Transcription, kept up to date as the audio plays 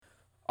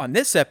On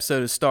this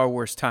episode of Star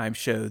Wars Time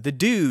Show, the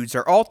dudes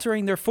are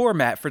altering their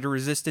format for the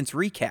Resistance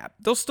Recap.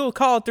 They'll still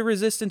call it the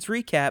Resistance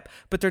Recap,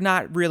 but they're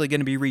not really going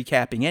to be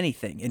recapping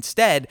anything.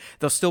 Instead,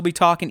 they'll still be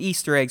talking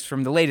Easter eggs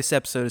from the latest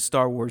episode of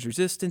Star Wars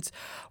Resistance,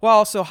 while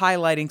also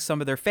highlighting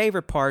some of their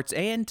favorite parts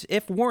and,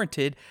 if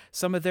warranted,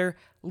 some of their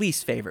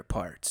least favorite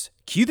parts.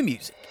 Cue the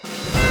music.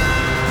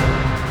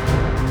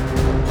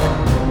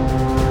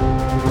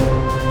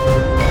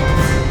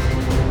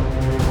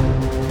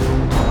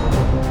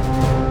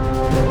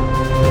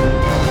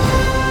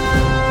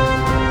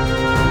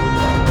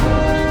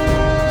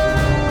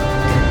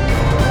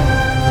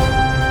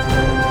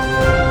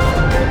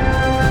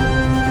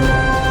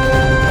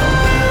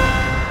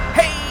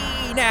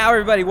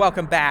 Everybody,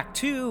 welcome back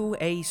to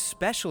a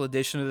special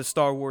edition of the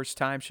Star Wars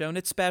Time Show, and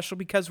it's special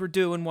because we're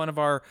doing one of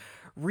our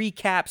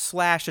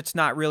recap / it's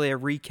not really a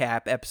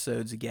recap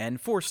episodes again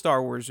for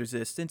Star Wars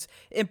Resistance.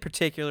 In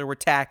particular, we're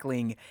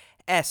tackling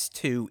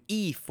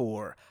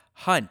S2E4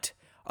 Hunt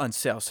on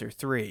Seltzer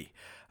 3.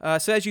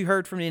 So as you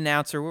heard from the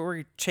announcer,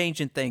 we're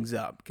changing things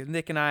up because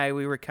Nick and I,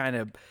 we were kind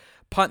of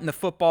punting the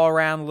football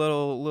around a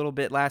little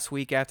bit last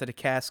week after the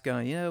cast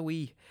going,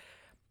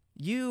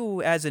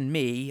 you, as in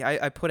me,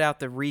 I put out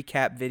the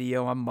recap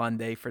video on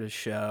Monday for the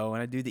show,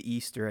 and I do the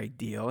Easter egg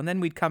deal, and then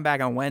we'd come back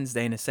on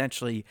Wednesday and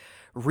essentially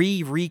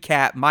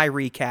recap my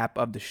recap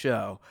of the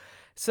show.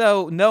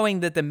 So knowing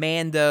that the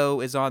Mando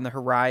is on the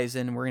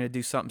horizon, we're going to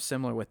do something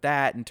similar with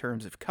that in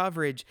terms of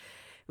coverage,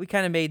 we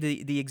kind of made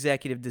the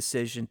executive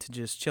decision to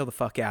just chill the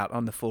fuck out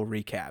on the full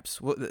recaps.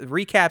 The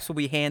recaps will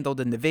be handled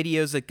in the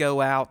videos that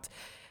go out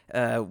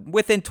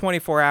within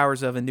 24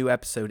 hours of a new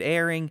episode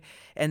airing,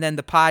 and then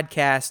the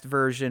podcast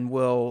version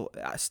will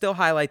still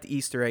highlight the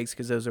Easter eggs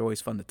because those are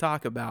always fun to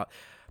talk about.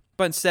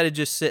 But instead of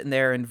just sitting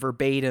there and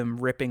verbatim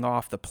ripping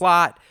off the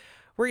plot,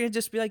 we're going to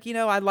just be like,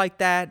 I like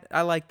that,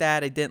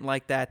 I didn't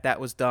like that, that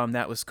was dumb,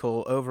 that was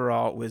cool,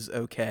 overall it was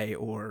okay,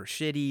 or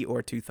shitty,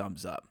 or 2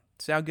 thumbs up.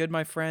 Sound good,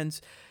 my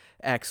friends?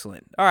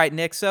 Excellent. All right,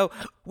 Nick, so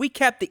we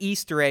kept the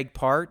Easter egg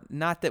part.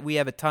 Not that we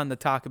have a ton to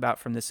talk about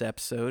from this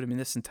episode. I mean,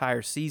 this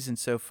entire season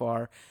so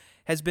far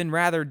has been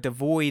rather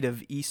devoid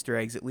of Easter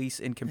eggs, at least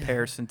in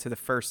comparison to the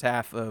first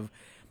half of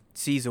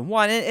season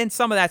 1. And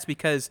some of that's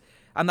because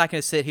I'm not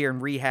going to sit here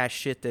and rehash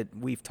shit that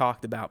we've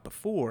talked about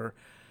before.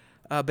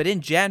 But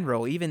in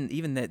general,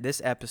 even this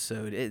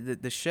episode,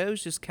 the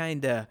show's just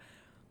kind of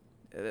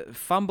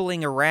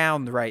fumbling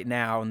around right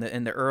now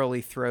in the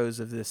early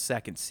throes of this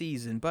second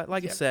season. But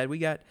like I said, we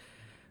got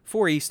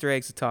 4 Easter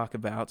eggs to talk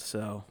about,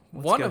 so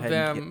let's one go of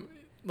ahead them,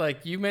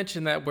 like you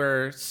mentioned that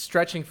we're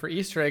stretching for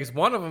Easter eggs.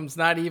 One of them's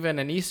not even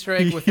an Easter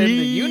egg within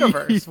the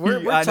universe.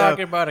 We're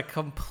talking about a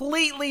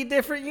completely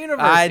different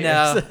universe. I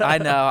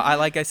know.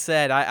 Like I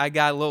said, I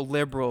got a little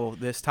liberal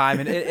this time,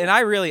 and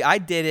I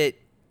did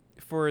it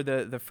for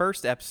the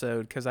first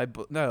episode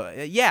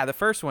the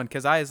first one,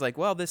 because I was like,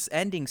 well, this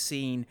ending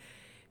scene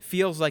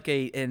feels like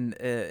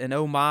an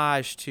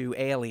homage to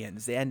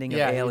Aliens, the ending of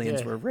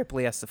Aliens, where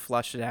Ripley has to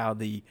flush it out of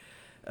the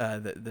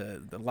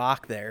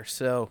lock there.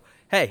 So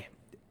hey,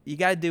 you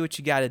got to do what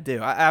you got to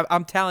do.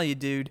 I'm telling you,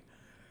 dude,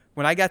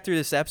 when I got through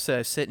this episode, I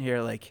was sitting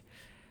here like,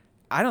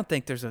 I don't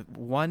think there's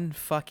one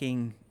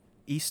fucking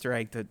Easter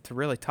egg to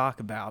really talk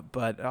about,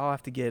 but I'll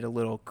have to get a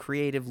little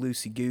creative,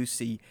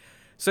 loosey-goosey.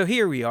 So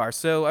here we are.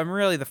 So I'm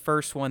really the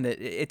first one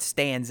that it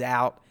stands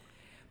out.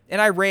 And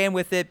I ran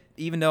with it,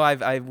 even though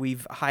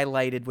we've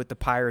highlighted what the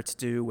pirates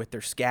do with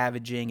their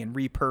scavenging and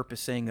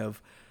repurposing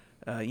of,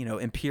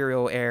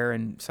 Imperial era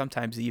and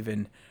sometimes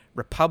even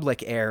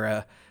Republic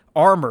era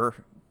armor,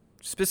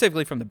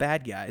 specifically from the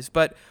bad guys.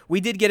 But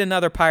we did get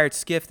another pirate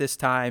skiff this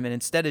time, and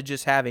instead of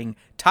just having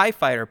TIE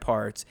fighter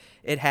parts,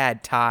 it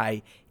had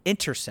TIE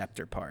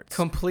interceptor parts.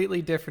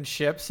 Completely different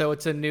ship, so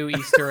it's a new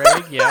Easter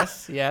egg.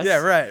 Yes. Yeah,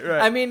 right.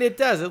 I mean, it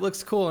does. It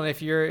looks cool, and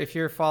if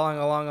you're following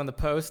along on the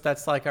post,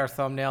 that's like our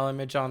thumbnail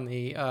image on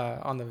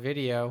the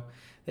video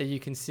that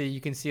you can see.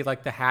 You can see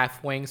like the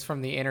half wings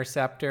from the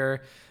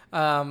interceptor.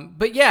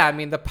 But yeah, I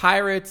mean, the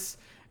pirates,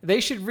 they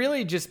should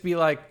really just be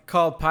like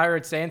called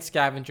pirates and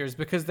scavengers,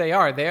 because they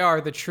are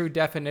the true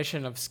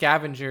definition of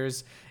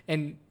scavengers.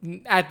 And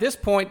at this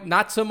point,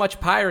 not so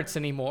much pirates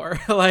anymore.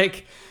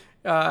 Like,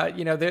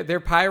 their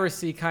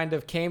piracy kind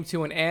of came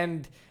to an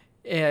end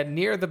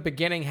near the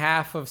beginning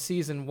half of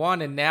season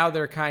 1, and now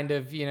they're kind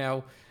of,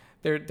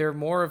 they're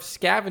more of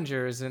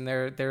scavengers, and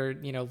they're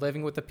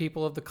living with the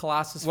people of the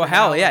Colossus. Well,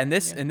 hell yeah! In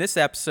this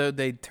episode,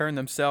 they turn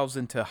themselves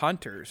into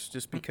hunters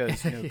just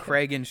because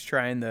Kragan's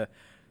trying to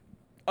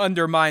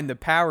undermine the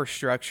power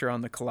structure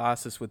on the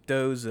Colossus with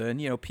Doza, and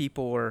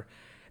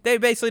they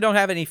basically don't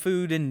have any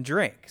food and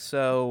drink.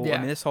 So I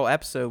mean, this whole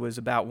episode was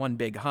about one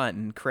big hunt,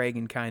 and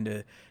Kragan kind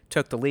of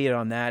took the lead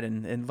on that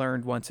and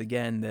learned once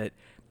again that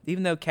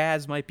even though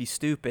Kaz might be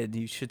stupid,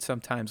 you should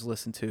sometimes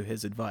listen to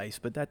his advice.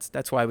 But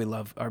that's why we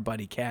love our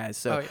buddy Kaz.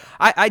 So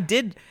I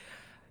did.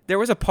 There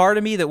was a part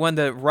of me that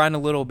wanted to run a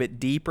little bit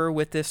deeper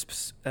with this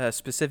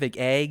specific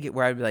egg,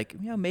 where I'd be like,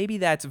 maybe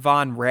that's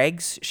Von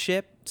Reg's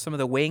ship, some of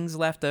the wings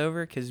left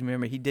over, because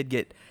remember he did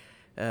get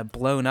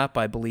blown up,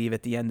 I believe,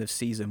 at the end of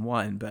season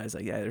 1. But I was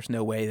like, yeah, there's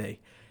no way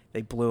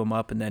they blew them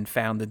up and then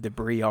found the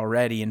debris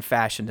already and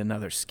fashioned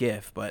another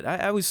skiff. But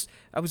I was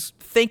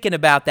thinking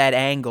about that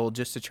angle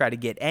just to try to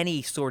get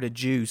any sort of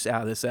juice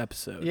out of this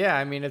episode. Yeah,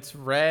 I mean, it's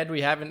red.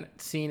 We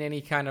haven't seen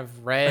any kind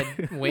of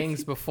red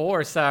wings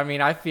before. So, I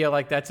mean, I feel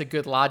like that's a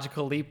good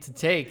logical leap to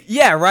take.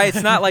 Yeah, right.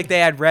 It's not like they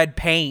had red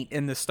paint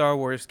in the Star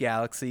Wars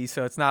galaxy,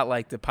 so it's not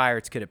like the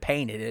pirates could have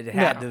painted it. It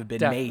had to have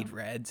been made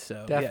red.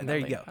 So, yeah, there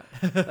you go.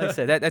 Like I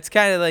said, that's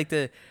kind of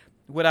like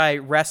what I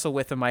wrestle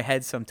with in my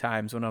head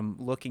sometimes when I'm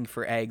looking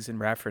for eggs and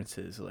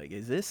references. Like,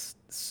 is this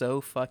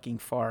so fucking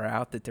far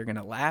out that they're going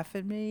to laugh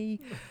at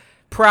me?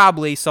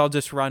 Probably, so I'll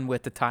just run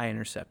with the TIE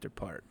interceptor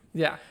part.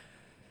 Yeah.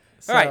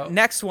 All right,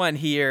 next one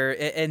here.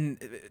 And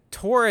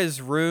Tora's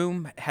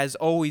room has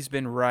always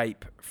been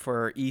ripe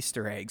for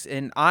Easter eggs.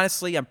 And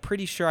honestly, I'm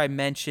pretty sure I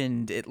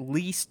mentioned at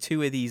least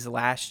 2 of these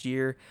last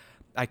year.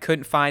 I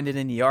couldn't find it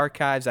in the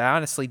archives. I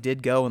honestly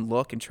did go and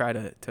look and try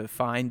to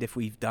find if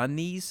we've done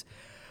these.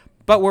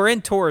 But we're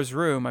in Tora's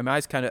room. I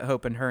was kind of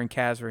hoping her and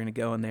Kaz were going to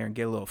go in there and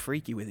get a little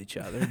freaky with each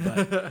other.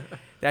 But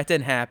that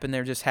didn't happen.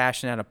 They're just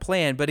hashing out a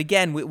plan. But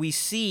again, we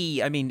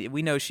see, I mean,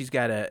 we know she's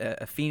got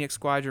a Phoenix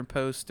Squadron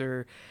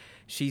poster.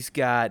 She's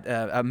got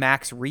a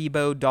Max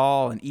Rebo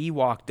doll, an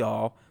Ewok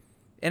doll.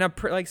 And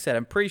like I said,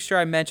 I'm pretty sure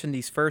I mentioned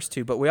these first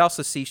 2. But we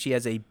also see she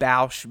has a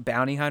Bausch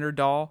Bounty Hunter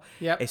doll,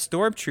 a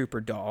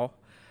Stormtrooper doll.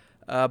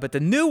 But the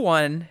new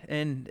one,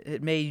 and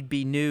it may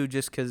be new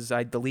just because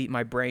I delete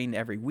my brain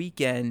every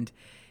weekend,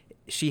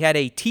 she had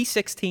a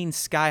T-16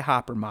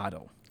 Skyhopper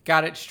model.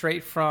 Got it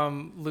straight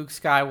from Luke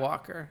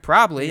Skywalker.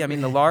 Probably. I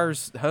mean, the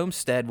Lars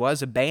homestead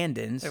was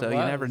abandoned, so you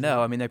never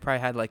know. I mean, they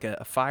probably had like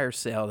a fire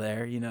sale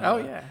there, you know. Oh,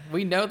 yeah.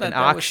 We know that an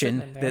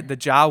auction. The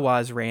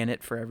Jawas ran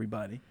it for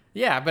everybody.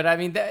 Yeah, but I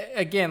mean,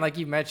 again, like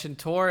you mentioned,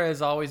 Tora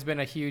has always been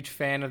a huge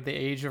fan of the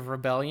Age of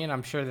Rebellion.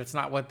 I'm sure that's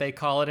not what they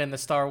call it in the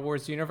Star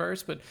Wars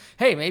universe, but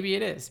hey, maybe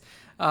it is.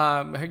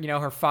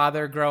 Her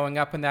father growing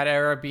up in that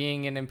era,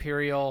 being an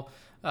Imperial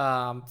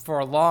for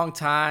a long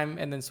time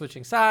and then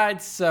switching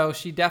sides. So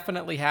she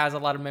definitely has a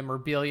lot of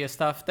memorabilia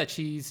stuff that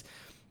she's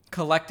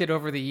collected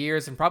over the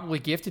years and probably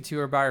gifted to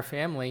her by her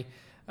family.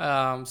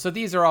 So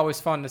these are always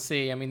fun to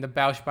see. I mean, the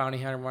Bausch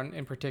Bounty Hunter one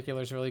in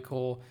particular is really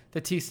cool.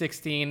 The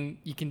T-16,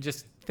 you can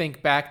just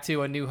think back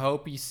to A New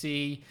Hope. You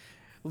see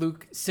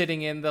Luke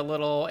sitting in the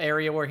little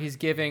area where he's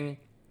giving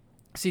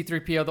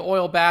C-3PO the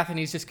oil bath, and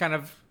he's just kind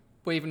of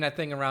waving that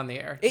thing around the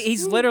air.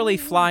 He's literally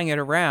flying it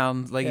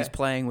around like he's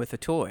playing with a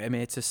toy. I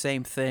mean, it's the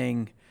same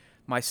thing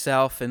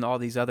myself and all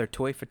these other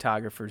toy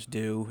photographers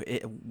do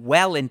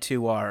well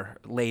into our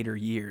later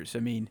years. I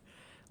mean,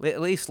 at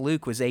least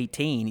Luke was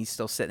 18. He's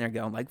still sitting there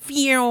going like,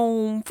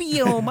 "Phew,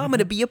 phew, I'm going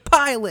to be a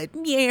pilot."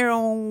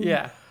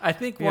 Yeah, I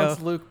think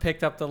once Luke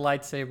picked up the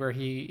lightsaber,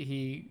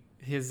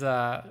 his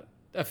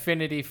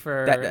affinity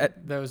for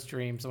those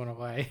dreams went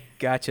away.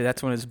 Gotcha.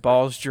 That's when his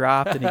balls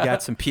dropped and he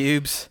got some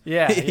pubes.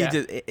 Yeah. He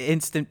did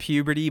instant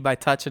puberty by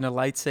touching a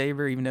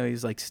lightsaber, even though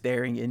he's like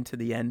staring into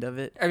the end of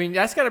it. I mean,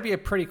 that's got to be a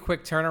pretty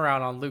quick turnaround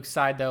on Luke's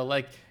side, though.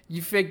 Like,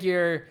 you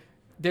figure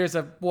there's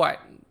a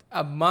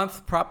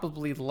month,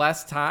 probably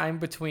less time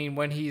between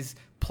when he's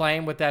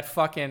playing with that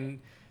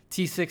fucking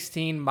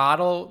T-16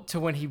 model to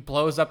when he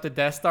blows up the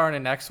Death Star in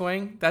an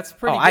X-Wing. That's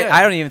pretty good.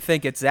 I don't even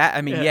think it's that.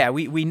 I mean,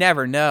 we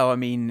never know. I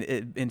mean,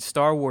 in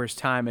Star Wars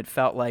time, it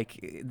felt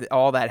like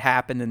all that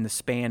happened in the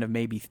span of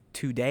maybe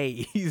 2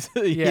 days.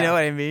 You know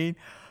what I mean?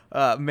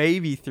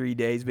 Maybe 3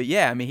 days. But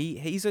yeah, I mean,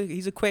 he's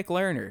a quick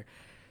learner.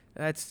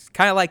 That's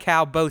kind of like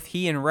how both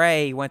he and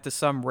Rey went to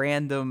some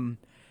random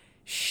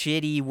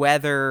shitty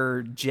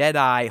weather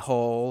Jedi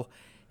hole,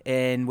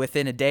 and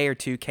within a day or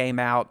two came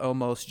out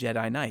almost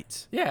Jedi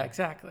Knights. Yeah,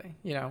 exactly.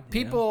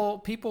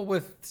 People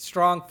with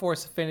strong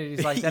Force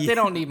affinities like that, they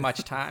don't need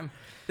much time.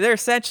 They're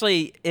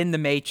essentially in the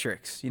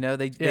Matrix.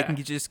 They can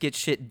just get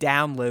shit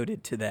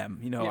downloaded to them.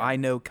 I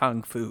know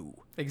Kung Fu.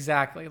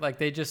 Exactly. Like,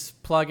 they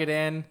just plug it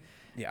in.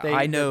 Yeah,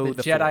 I know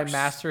the Jedi Force.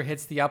 Master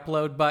hits the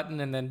upload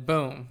button, and then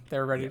boom,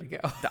 they're ready to go.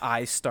 The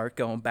eyes start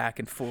going back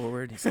and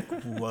forward. He's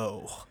like,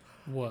 whoa.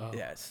 Whoa.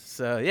 Yes.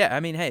 So, yeah,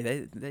 I mean,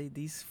 hey,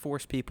 these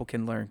Force people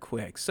can learn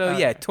quick. So,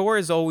 yeah, Tor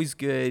is always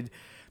good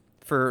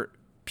for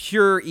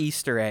pure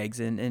Easter eggs,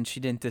 and she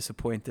didn't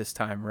disappoint this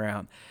time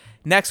around.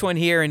 Next one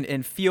here,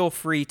 and feel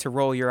free to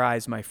roll your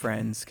eyes, my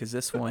friends, because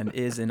this one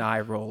is an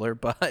eye roller.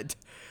 But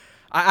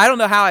I don't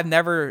know how I've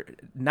never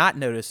not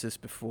noticed this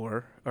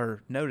before,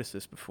 or noticed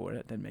this before.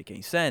 That didn't make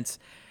any sense.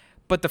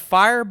 But the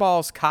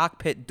Fireball's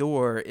cockpit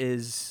door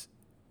is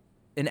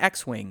an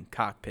X-Wing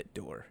cockpit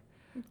door.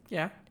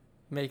 Yeah.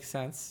 Makes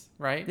sense,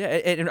 right? Yeah,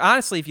 and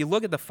honestly, if you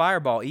look at the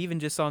Fireball, even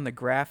just on the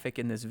graphic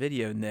in this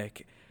video,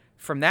 Nick,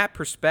 from that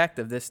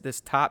perspective, this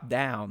top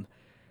down,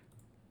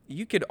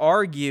 you could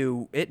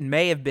argue it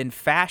may have been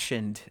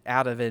fashioned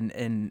out of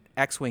an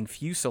X-Wing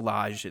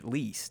fuselage at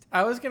least.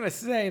 I was going to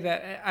say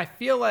that I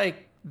feel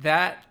like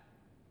that,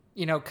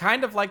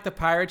 kind of like the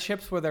pirate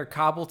ships where they're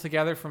cobbled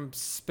together from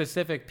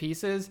specific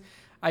pieces,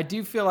 I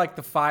do feel like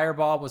the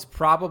Fireball was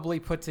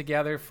probably put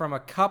together from a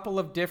couple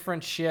of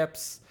different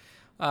ships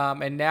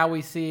And now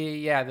we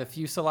see, the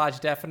fuselage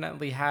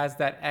definitely has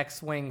that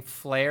X-wing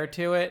flair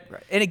to it.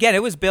 Right. And again,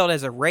 it was built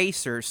as a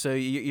racer, so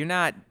you're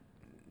not.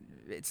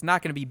 It's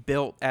not going to be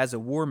built as a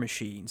war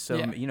machine.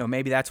 So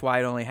maybe that's why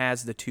it only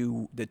has the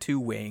two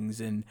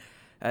wings, and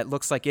it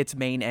looks like its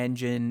main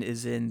engine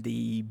is in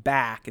the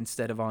back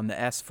instead of on the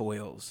S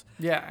foils.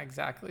 Yeah,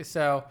 exactly.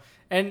 So,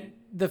 and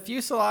the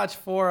fuselage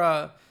for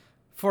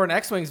an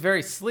X-wing is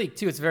very sleek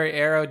too. It's very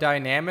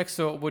aerodynamic,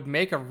 so it would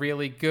make a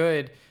really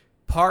good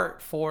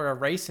part for a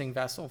racing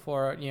vessel,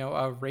 for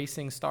a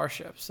racing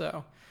starship.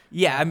 So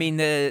yeah, I mean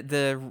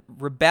the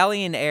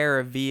Rebellion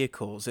era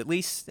vehicles, at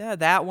least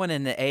that one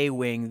and the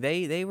A-wing,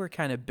 they were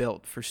kind of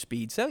built for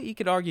speed. So you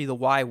could argue the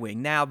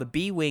Y-wing. Now the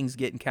B-wing's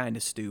getting kind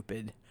of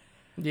stupid.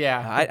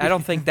 Yeah, I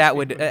don't think that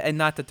would, and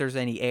not that there's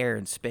any air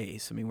in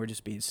space. I mean, we're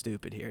just being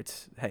stupid here.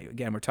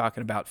 Again, we're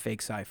talking about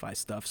fake sci-fi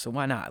stuff, so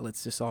why not?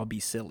 Let's just all be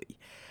silly.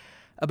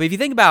 But if you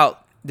think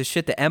about the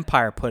shit the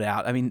Empire put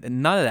out, I mean,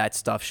 none of that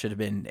stuff should have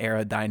been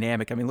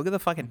aerodynamic. I mean, look at the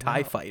fucking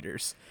TIE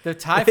fighters. The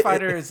TIE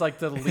fighter is like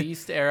the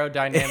least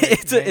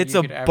aerodynamic. It's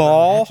a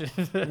ball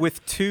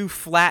with two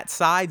flat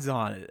sides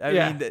on it. I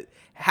mean,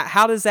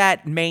 how does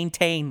that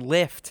maintain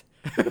lift?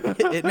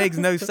 It makes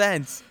no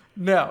sense.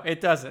 No,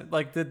 it doesn't.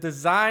 Like the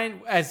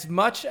design, as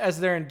much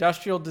as their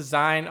industrial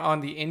design on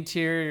the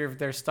interior of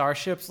their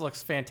starships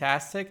looks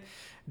fantastic,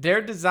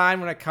 their design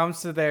when it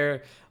comes to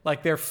their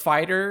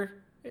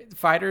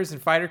fighters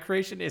and fighter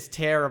creation is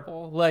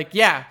terrible. Like,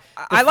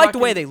 I like the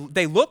way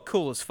they look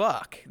cool as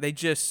fuck. They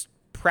just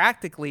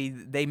practically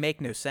they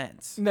make no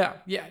sense. No,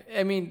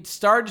 I mean,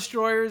 Star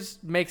Destroyers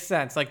make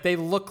sense. Like, they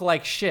look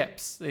like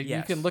ships.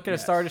 You can look at a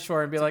Star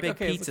Destroyer and be like, big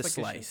okay, pizza it looks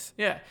like slice.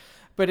 Yeah.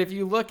 But if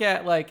you look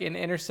at like an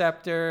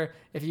Interceptor,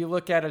 if you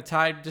look at a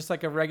TIE, just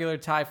like a regular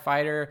TIE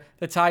fighter,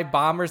 the TIE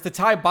bombers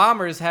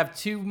have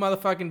two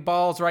motherfucking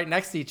balls right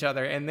next to each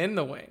other and then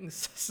the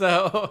wings.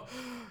 So,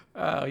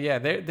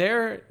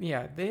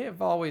 they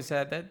have always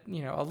had that,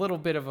 a little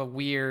bit of a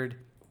weird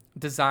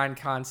design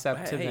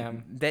concept to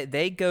them.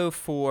 They go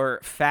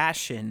for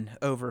fashion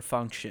over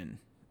function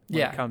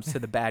when it comes to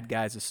the bad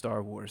guys of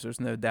Star Wars.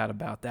 There's no doubt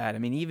about that. I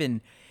mean,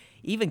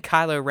 even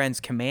Kylo Ren's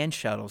command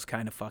shuttle's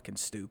kind of fucking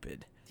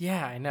stupid.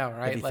 Yeah, I know,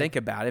 right? If you think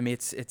about it, I mean,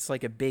 it's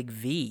like a big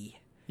V.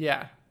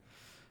 Yeah.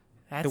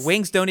 The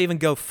wings don't even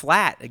go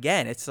flat.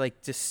 Again, it's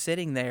like just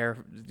sitting there,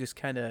 just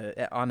kind of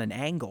on an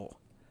angle.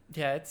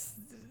 Yeah, it's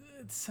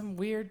some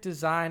weird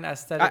design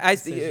aesthetic.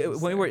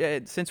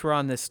 Since we're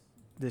on this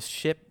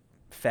ship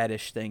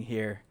fetish thing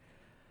here,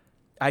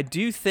 I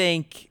do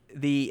think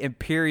the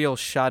Imperial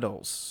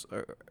shuttles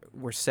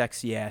were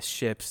sexy ass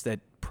ships that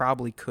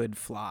probably could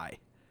fly.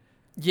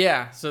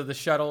 Yeah, so the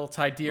shuttle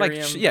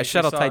Tydirium.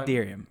 Shuttle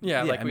Tydirium.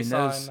 We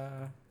saw in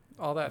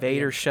all that.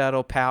 Vader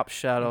shuttle, Palp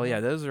shuttle. Yeah,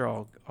 those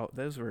are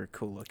those were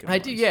cool looking. I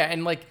do,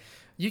 and like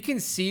you can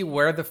see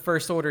where the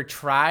First Order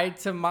tried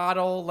to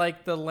model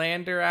like the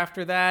lander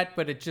after that,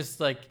 but it just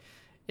like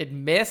it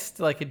missed.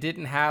 Like it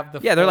didn't have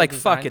the. Yeah, they're like,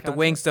 fuck it. Concept. The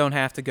wings don't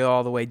have to go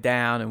all the way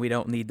down, and we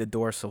don't need the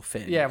dorsal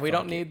fin. Yeah, we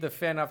don't need the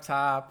fin up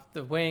top.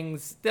 The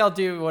wings, they'll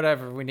do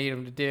whatever we need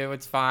them to do.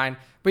 It's fine.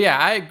 But yeah,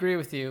 I agree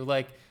with you.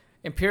 Like.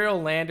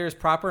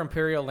 Proper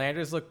Imperial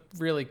landers look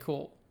really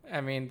cool.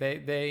 I mean,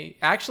 they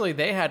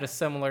had a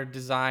similar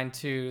design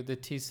to the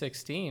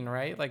T-16,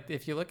 right? Like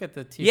if you look at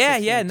the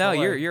T-16. No,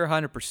 you're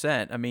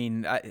 100%. I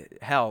mean,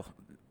 hell,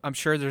 I'm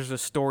sure there's a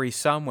story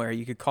somewhere.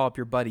 You could call up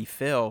your buddy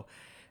Phil.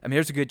 I mean,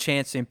 there's a good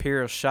chance the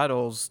Imperial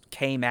shuttles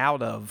came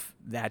out of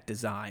that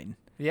design.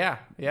 Yeah.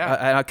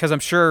 Because I'm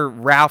sure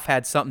Ralph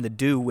had something to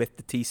do with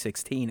the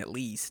T-16 at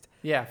least.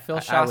 Yeah, Phil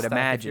Shostak, I would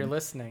imagine. if you're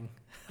listening.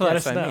 Let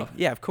us know. I mean.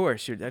 Yeah, of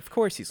course. Of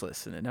course he's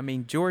listening. I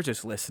mean, George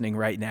is listening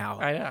right now.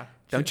 I know.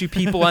 Don't you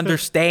people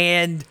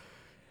understand?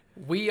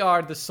 We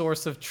are the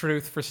source of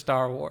truth for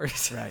Star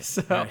Wars. Right.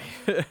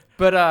 Right.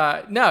 But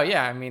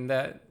I mean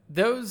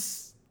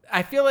those.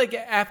 I feel like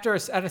at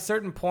a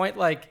certain point,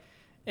 like,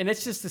 and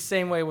it's just the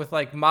same way with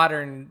like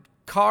modern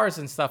cars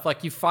and stuff.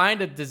 Like you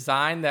find a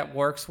design that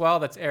works well,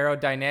 that's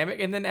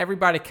aerodynamic, and then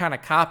everybody kind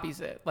of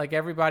copies it. Like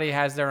everybody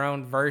has their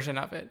own version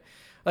of it.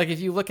 Like if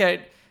you look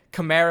at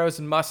Camaros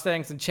and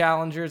Mustangs and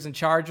Challengers and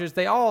Chargers,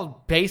 they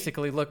all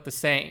basically look the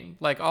same.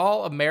 Like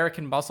all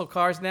American muscle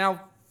cars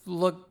now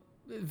look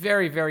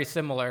very, very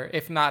similar,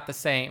 if not the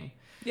same.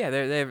 Yeah,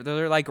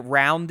 they're like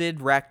rounded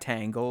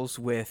rectangles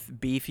with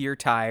beefier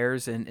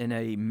tires and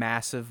a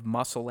massive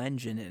muscle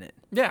engine in it.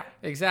 Yeah,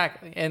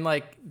 exactly. And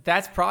like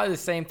that's probably the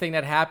same thing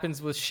that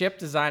happens with ship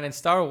design in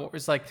Star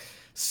Wars. Like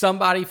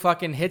somebody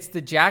fucking hits the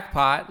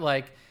jackpot.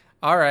 Like,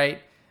 all right.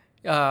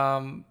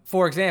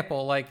 For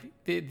example, like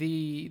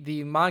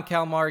the Mon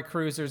Calamari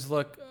cruisers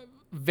look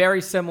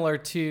very similar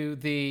to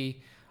the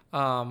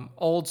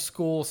old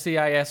school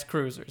CIS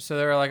cruisers. So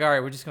they're like, all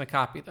right, we're just going to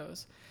copy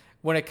those.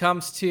 When it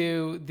comes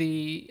to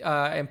the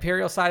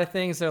Imperial side of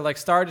things, they're like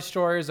Star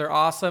Destroyers are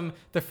awesome.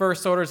 The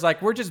First Order's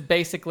like, we're just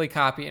basically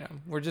copying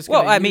them. We're just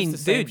going to use the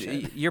same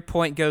shit. Your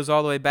point goes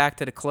all the way back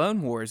to the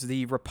Clone Wars.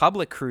 The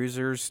Republic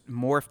cruisers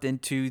morphed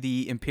into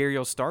the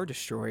Imperial Star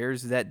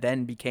Destroyers that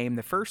then became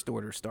the First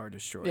Order Star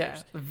Destroyers.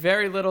 Yeah,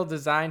 very little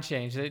design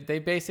change. They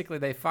basically,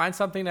 they find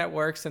something that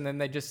works, and then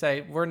they just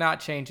say, we're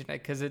not changing it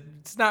because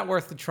it's not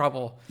worth the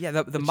trouble. Yeah,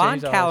 the Mon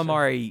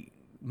Calamari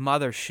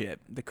mothership,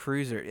 the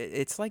cruiser,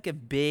 it's like a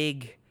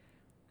big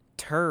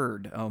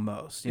turd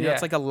almost. You know,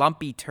 it's like a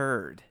lumpy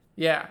turd.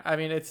 Yeah, I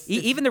mean, it's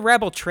even the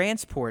Rebel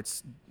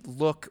transports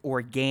look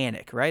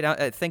organic, right?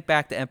 I think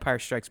back to Empire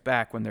Strikes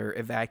Back when they're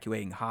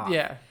evacuating Hoth.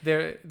 Yeah,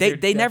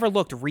 they never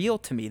looked real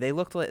to me. They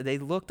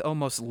looked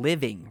almost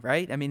living,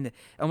 right? I mean,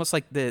 almost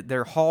like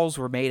their hulls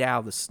were made out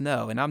of the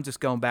snow. And I'm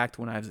just going back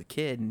to when I was a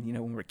kid, and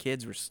when we're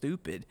kids, we're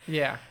stupid.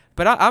 Yeah.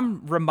 But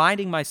I'm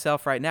reminding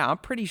myself right now. I'm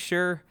pretty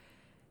sure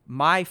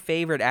my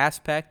favorite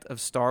aspect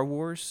of Star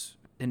Wars,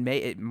 and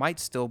it might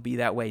still be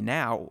that way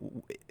now,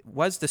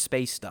 was the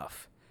space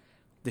stuff,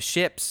 the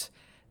ships,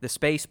 the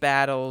space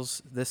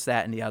battles, this,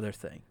 that, and the other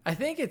thing. I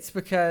think it's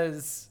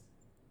because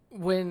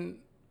when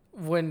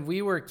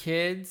we were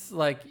kids,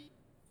 like,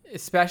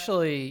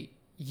 especially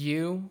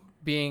you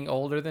being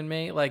older than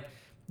me, like,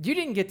 you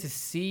didn't get to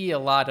see a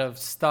lot of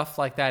stuff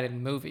like that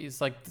in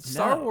movies. Like,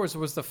 Star Wars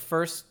was the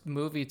first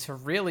movie to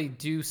really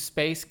do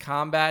space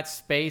combat,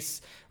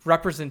 space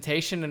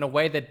representation in a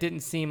way that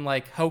didn't seem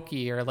like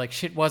hokey or like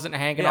shit wasn't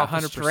hanging off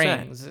the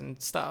strings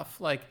and stuff.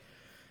 Like,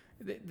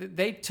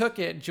 they took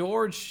it,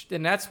 George,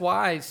 and that's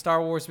why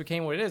Star Wars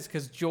became what it is,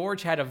 because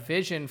George had a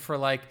vision for,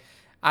 like,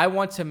 I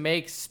want to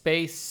make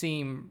space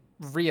seem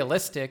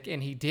realistic,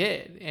 and he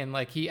did. And,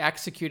 like, he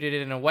executed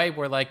it in a way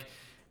where, like,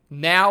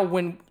 now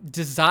when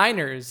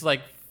designers,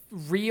 like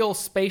real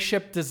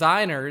spaceship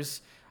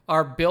designers,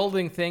 are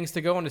building things to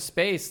go into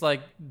space,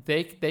 like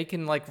they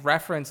can like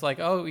reference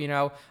like,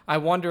 oh, I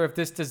wonder if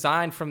this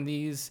design from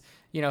these,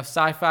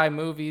 sci-fi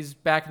movies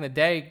back in the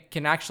day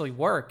can actually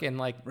work. And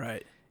like,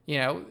 right.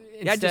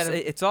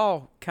 It's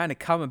all kind of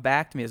coming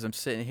back to me as I'm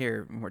sitting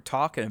here and we're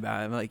talking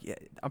about it. I'm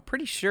like, I'm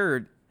pretty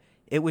sure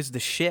it was the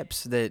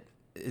ships that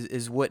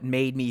is what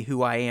made me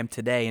who I am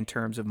today in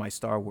terms of my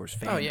Star Wars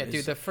fandom. Oh yeah,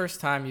 dude! The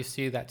first time you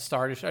see that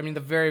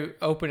the very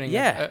opening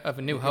of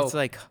A New Hope, it's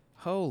like,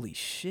 holy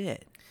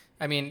shit!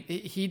 I mean,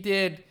 he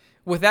did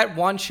with that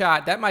one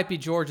shot. That might be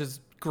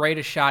George's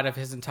greatest shot of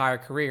his entire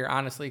career,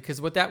 honestly,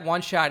 because with that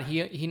one shot,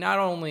 he not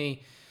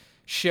only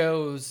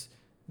shows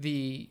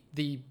the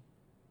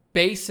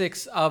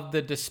basics of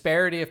the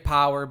disparity of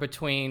power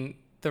between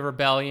the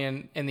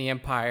rebellion and the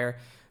Empire,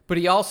 but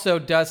he also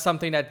does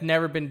something that's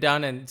never been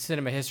done in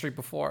cinema history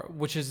before,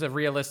 which is a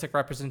realistic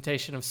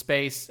representation of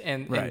space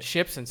and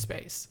ships in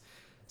space.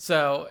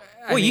 So,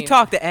 you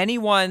talk to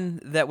anyone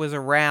that was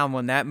around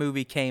when that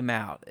movie came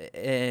out,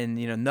 and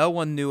no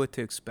one knew what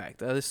to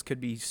expect. Oh, this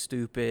could be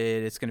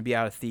stupid. It's going to be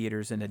out of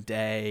theaters in a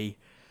day.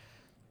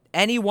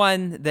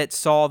 Anyone that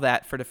saw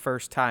that for the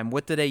first time,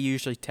 what do they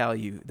usually tell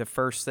you? The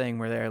first thing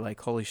where they're like,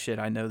 "Holy shit,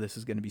 I know this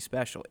is going to be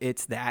special."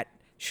 It's that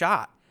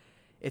shot.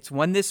 It's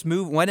when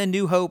A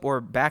New Hope, or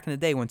back in the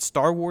day when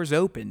Star Wars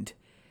opened,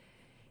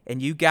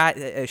 and you got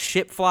a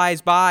ship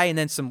flies by, and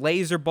then some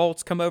laser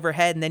bolts come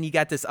overhead, and then you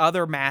got this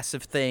other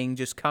massive thing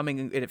just coming,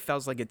 and it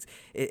feels like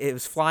it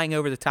was flying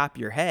over the top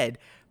of your head.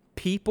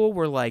 People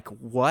were like,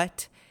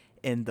 "What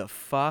in the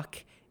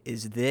fuck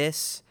is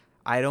this?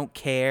 I don't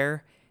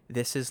care.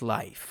 This is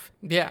life."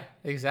 Yeah,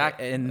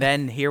 exactly. And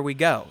then here we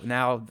go.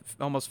 Now,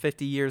 almost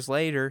 50 years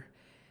later,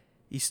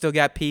 you still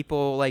got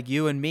people like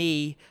you and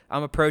me.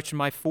 I'm approaching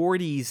my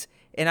 40s,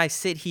 and I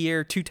sit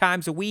here 2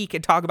 times a week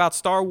and talk about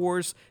Star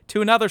Wars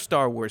to another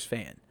Star Wars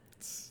fan.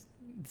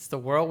 It's the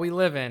world we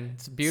live in.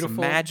 It's beautiful,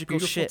 some magical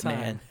beautiful shit,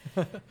 time.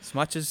 man. As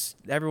much as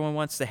everyone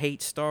wants to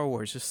hate Star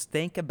Wars, just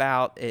think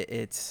about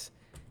its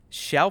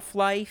shelf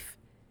life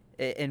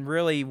and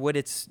really what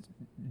it's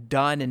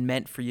done and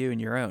meant for you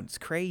and your own. It's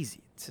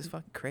crazy. It's just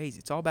fucking crazy.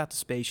 It's all about the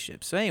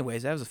spaceships. So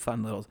anyways, that was a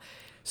fun little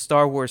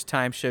Star Wars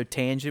time show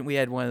tangent. We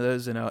had one of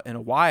those in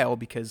a while,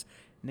 because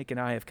Nick and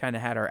I have kind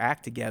of had our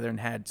act together and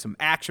had some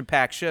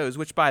action-packed shows,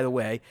 which, by the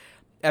way,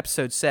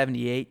 episode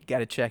 78, got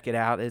to check it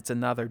out. It's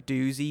another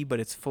doozy, but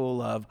it's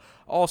full of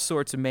all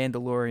sorts of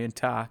Mandalorian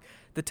talk,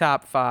 the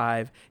top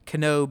 5,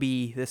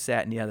 Kenobi, this,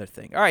 that, and the other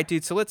thing. All right,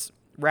 dude, so let's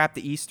wrap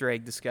the Easter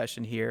egg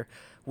discussion here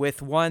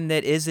with one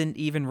that isn't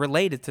even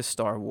related to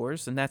Star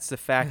Wars, and that's the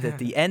fact that at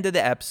the end of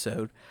the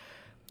episode,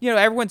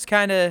 everyone's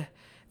kind of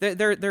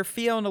they're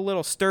feeling a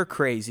little stir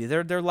crazy.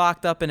 They're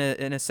locked up in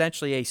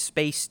essentially a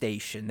space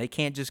station. They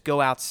can't just go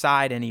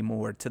outside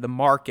anymore to the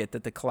market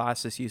that the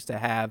Colossus used to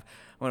have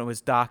when it was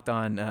docked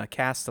on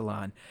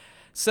Castellan.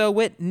 So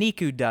what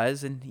Niku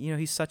does, and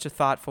he's such a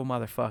thoughtful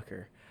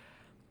motherfucker,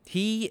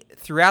 he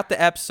throughout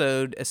the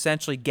episode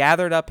essentially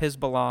gathered up his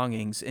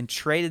belongings and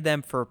traded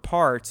them for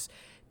parts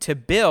to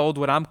build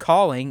what I'm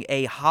calling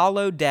a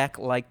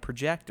holodeck-like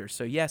projector.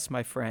 So yes,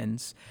 my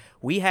friends,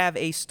 we have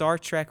a Star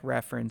Trek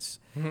reference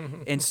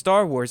in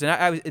Star Wars.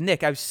 And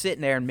Nick, I was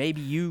sitting there, and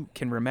maybe you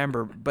can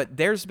remember, but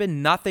there's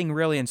been nothing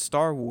really in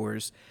Star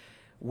Wars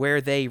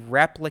where they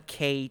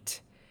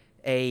replicate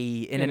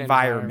an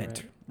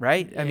environment,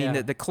 right? I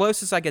mean, the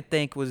closest I could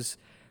think was,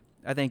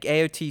 I think,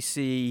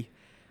 AOTC,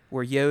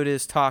 where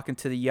Yoda's talking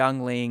to the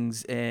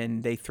younglings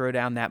and they throw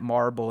down that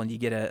marble and you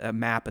get a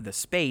map of the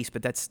space,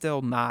 but that's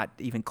still not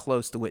even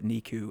close to what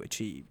Niku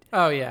achieved.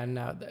 Oh, yeah,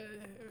 no.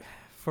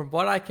 From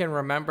what I can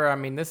remember, I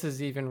mean, this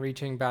is even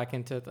reaching back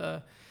into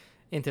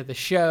the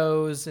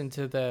shows,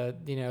 into the,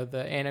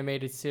 the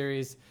animated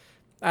series.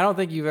 I don't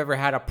think you've ever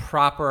had a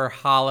proper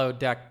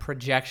holodeck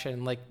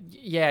projection. Like,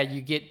 yeah,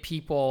 you get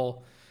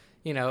people,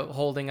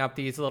 holding up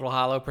these little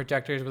holo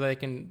projectors where they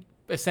can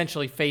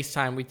essentially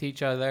FaceTime with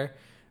each other,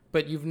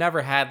 but you've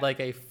never had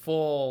like a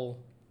full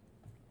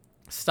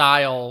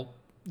style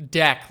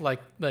deck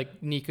like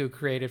Niku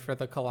created for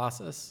the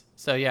Colossus.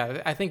 So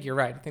yeah, I think you're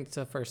right. I think it's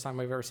the first time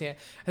we've ever seen it.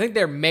 I think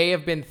there may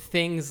have been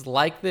things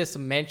like this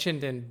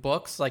mentioned in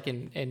books, like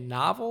in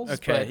novels.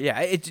 Okay, yeah,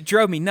 it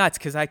drove me nuts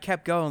because I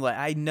kept going like,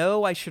 I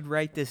know I should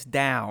write this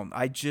down.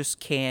 I just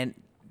can't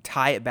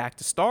tie it back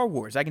to Star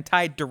Wars. I can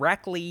tie it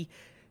directly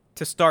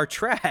to Star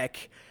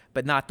Trek,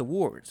 but not the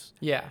wars.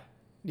 Yeah.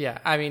 Yeah,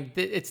 I mean,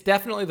 it's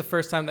definitely the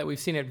first time that we've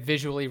seen it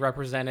visually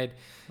represented.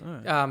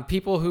 Right.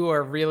 People who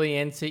are really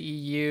into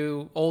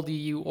EU, old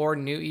EU or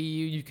new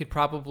EU, you could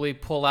probably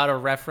pull out a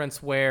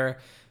reference where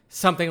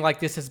something like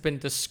this has been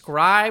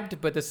described,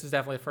 but this is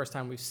definitely the first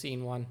time we've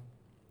seen one.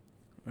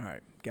 All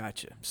right,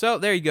 gotcha. So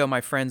there you go,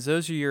 my friends.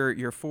 Those are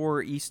your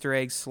 4 Easter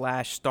eggs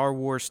 / Star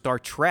Wars, Star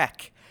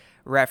Trek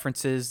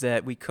references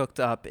that we cooked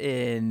up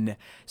in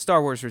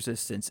Star Wars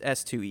Resistance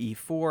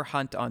S2E4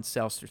 Hunt on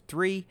Seltzer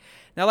 3.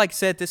 Now, like I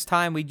said, this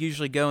time we'd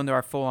usually go into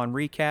our full-on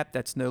recap.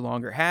 That's no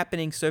longer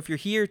happening. So if you're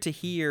here to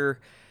hear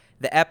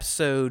the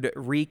episode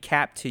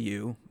recap to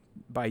you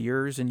by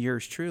yours and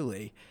yours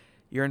truly,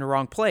 you're in the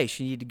wrong place.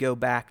 You need to go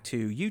back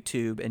to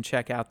YouTube and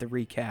check out the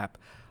recap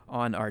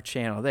on our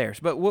channel there.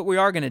 But what we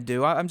are going to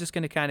do, I'm just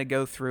going to kind of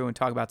go through and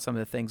talk about some of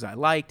the things I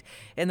liked,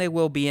 and they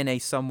will be in a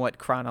somewhat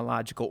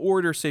chronological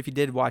order, so if you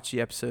did watch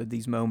the episode,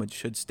 these moments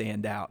should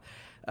stand out.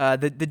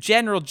 The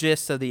general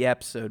gist of the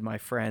episode, my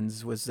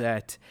friends, was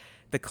that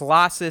the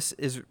Colossus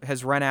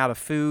has run out of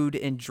food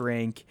and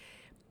drink,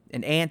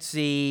 and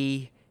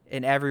Antsy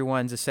and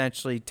everyone's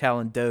essentially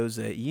telling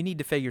Doza, you need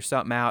to figure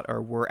something out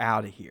or we're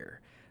out of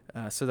here.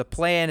 So the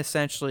plan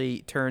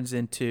essentially turns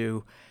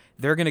into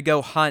they're going to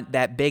go hunt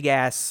that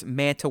big-ass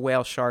manta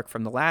whale shark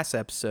from the last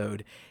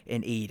episode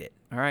and eat it.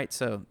 All right,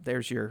 so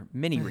there's your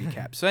mini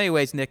recap. So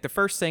anyways, Nick, the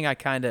first thing I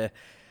kind of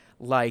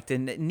liked,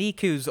 and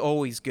Niku's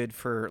always good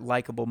for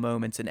likable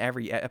moments in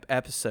every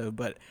episode,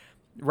 but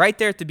right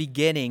there at the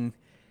beginning,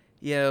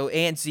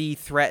 Aunt Z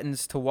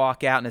threatens to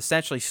walk out and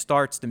essentially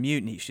starts the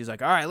mutiny. She's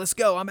like, all right, let's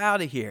go. I'm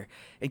out of here.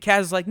 And Kaz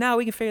is like, no,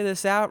 we can figure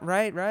this out,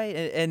 right?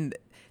 And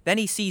then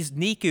he sees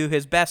Niku,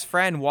 his best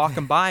friend,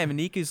 walking by him, and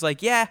Niku's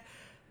like, yeah,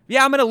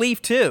 I'm going to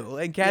leave too.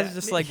 And Kaz is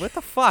just like, what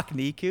the fuck,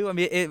 Niku? I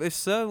mean, it was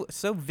so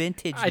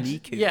vintage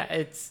Niku. Yeah,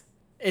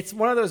 it's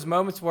one of those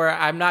moments where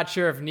I'm not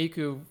sure if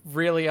Niku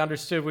really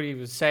understood what he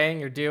was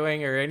saying or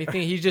doing or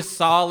anything. He just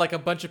saw like a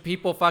bunch of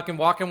people fucking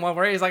walking one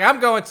way. He's like, I'm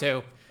going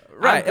to.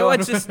 Right. It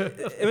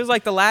was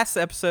like the last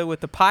episode with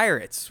the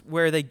pirates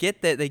where they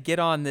get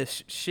on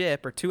this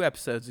ship, or 2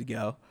 episodes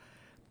ago,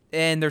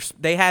 and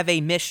they have a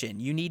mission.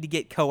 You need to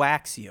get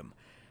coaxium.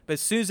 But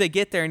as soon as they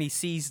get there and he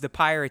sees the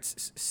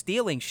pirates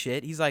stealing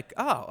shit, he's like,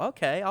 "Oh,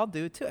 okay, I'll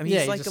do it too." I mean,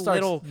 he's like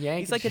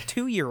he's like a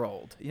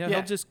 2-year-old.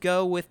 He'll just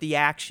go with the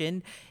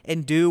action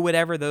and do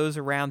whatever those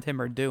around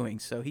him are doing.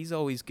 So he's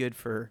always good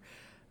for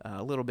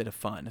a little bit of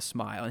fun, a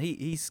smile. And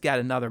he's got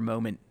another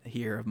moment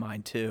here of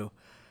mine too.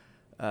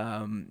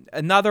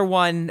 Another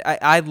one,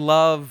 I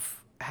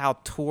love how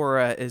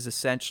Tora is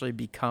essentially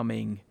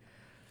becoming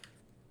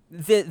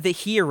the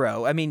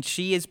hero. I mean,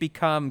 she has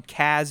become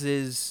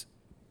Kaz's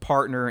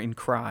partner in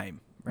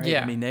crime, right?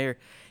 Yeah. I mean,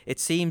 it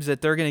seems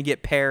that they're going to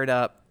get paired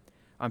up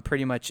on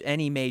pretty much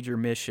any major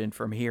mission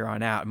from here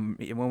on out. And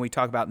when we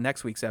talk about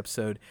next week's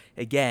episode,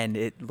 again,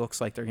 it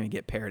looks like they're going to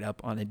get paired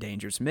up on a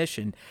dangerous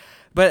mission.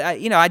 But,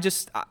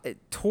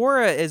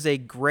 Tora is a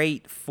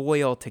great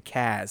foil to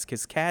Kaz,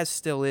 because Kaz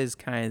still is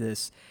kind of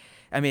this,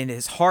 I mean,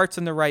 his heart's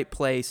in the right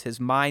place, his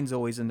mind's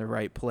always in the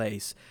right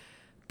place,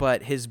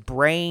 but his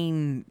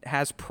brain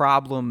has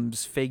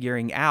problems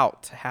figuring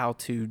out how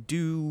to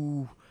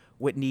do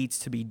what needs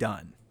to be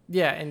done.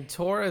 Yeah, and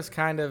Tora's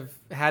kind of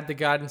had the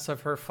guidance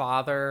of her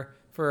father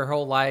for her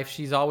whole life.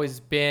 She's always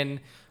been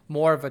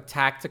more of a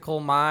tactical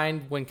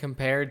mind when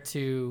compared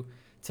to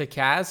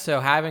Kaz.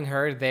 So having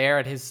her there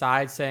at his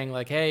side saying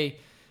like, hey,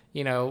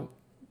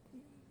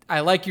 I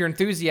like your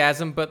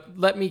enthusiasm, but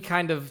let me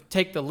kind of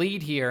take the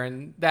lead here,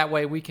 and that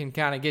way we can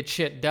kind of get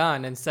shit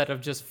done instead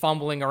of just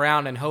fumbling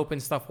around and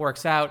hoping stuff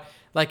works out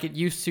like it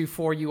used to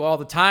for you all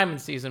the time in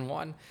season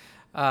 1.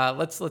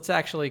 Let's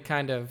actually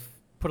kind of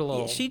put a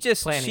little She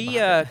planning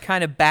behind it.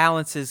 kind of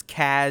balances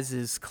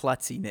Kaz's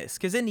klutziness,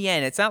 because in the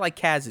end, it's not like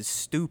Kaz is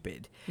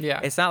stupid.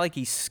 Yeah. It's not like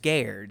he's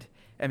scared.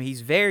 I mean,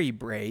 he's very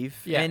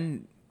brave. Yeah.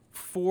 And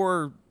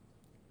for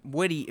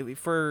when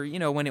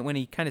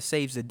he kind of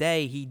saves the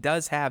day, he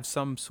does have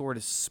some sort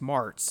of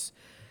smarts,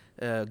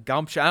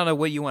 gumption. I don't know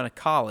what you want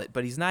to call it,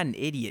 but he's not an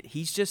idiot.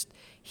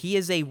 He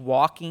is a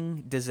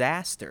walking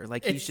disaster.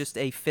 Like, he's just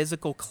a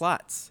physical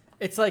klutz.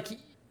 It's like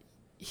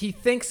he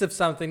thinks of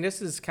something. This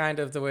is kind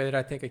of the way that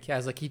I think of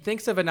Kaz. Like, he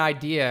thinks of an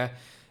idea,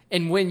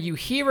 and when you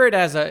hear it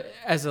as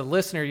a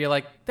listener, you're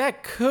like,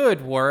 that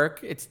could work.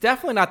 It's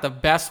definitely not the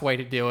best way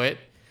to do it,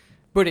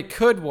 but it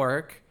could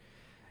work.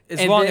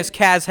 As long as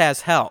Kaz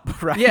has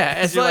help, right?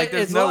 Yeah, it's like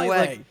there's no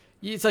way.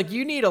 It's like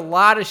you need a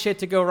lot of shit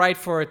to go right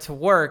for it to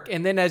work,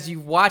 and then as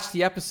you watch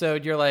the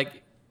episode, you're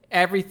like,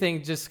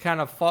 everything just kind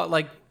of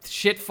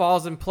shit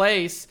falls in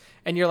place,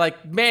 and you're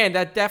like, man,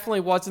 that definitely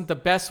wasn't the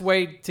best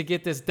way to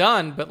get this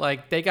done, but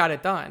like they got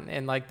it done,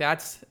 and like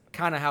that's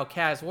kind of how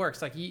Kaz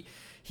works. Like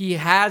he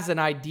has an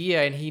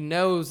idea, and he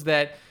knows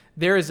that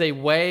there is a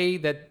way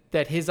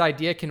that his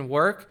idea can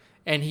work.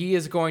 And he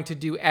is going to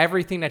do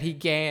everything that he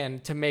can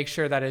to make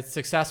sure that it's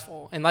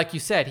successful. And like you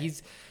said,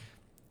 he's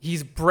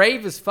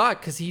brave as fuck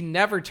because he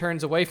never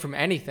turns away from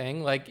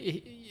anything. Like,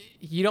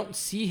 you don't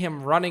see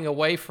him running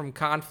away from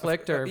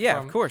conflict or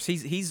of course.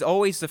 He's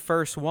always the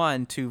first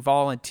one to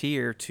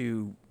volunteer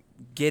to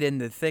get in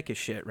the thick of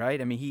shit, right?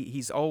 I mean,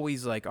 he's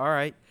always like, all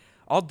right,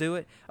 I'll do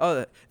it.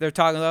 Oh, they're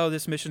talking,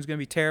 this mission's going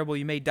to be terrible.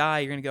 You may die.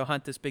 You're going to go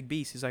hunt this big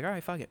beast. He's like, all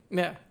right, fuck it.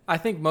 Yeah. I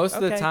think most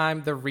of the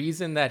time, the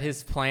reason that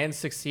his plans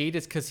succeed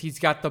is because he's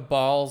got the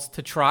balls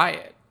to try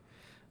it.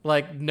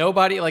 Like,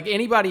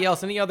 anybody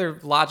else, any other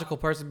logical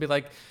person would be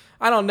like,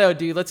 I don't know,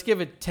 dude, let's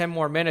give it 10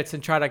 more minutes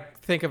and try to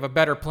think of a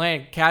better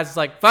plan. Kaz is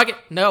like, fuck it.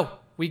 No,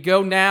 we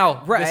go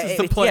now. Right. This is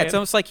the plan. Yeah, it's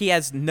almost like he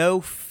has no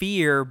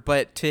fear,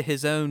 but to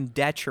his own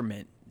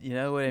detriment. You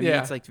know what I mean? Yeah.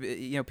 It's like,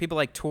 people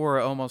like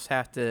Tora almost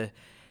have to...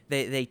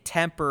 They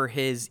temper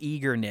his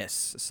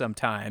eagerness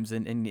sometimes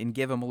and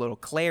give him a little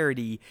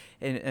clarity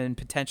and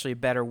potentially a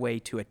better way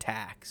to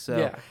attack.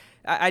 So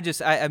yeah.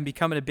 I'm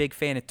becoming a big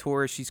fan of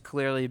Tora. She's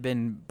clearly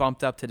been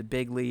bumped up to the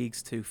big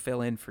leagues to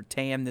fill in for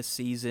Tam this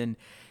season,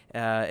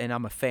 and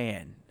I'm a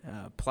fan.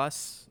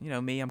 Plus,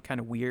 me, I'm kind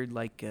of weird,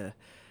 like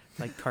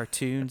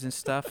cartoons and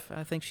stuff.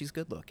 I think she's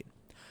good looking.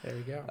 There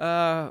you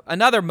go.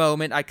 Another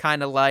moment I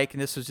kind of like,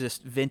 and this was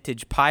just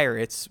vintage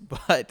Pirates,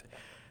 but...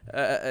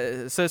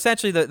 so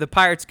essentially the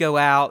Pirates go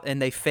out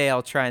and they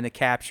fail trying to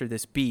capture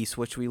this beast,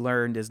 which we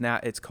learned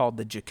it's called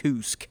the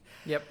Jakusk.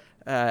 Yep.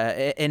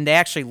 And they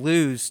actually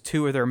lose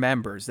two of their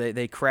members.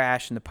 They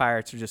crash, and the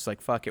Pirates are just like,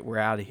 fuck it, we're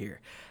out of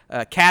here.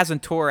 Kaz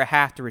and Tora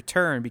have to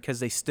return because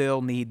they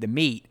still need the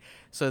meat.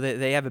 So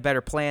they have a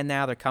better plan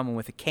now. They're coming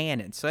with a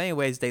cannon. So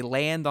anyways, they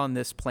land on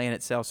this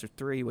planet, Seltzer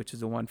 3, which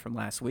is the one from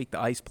last week, the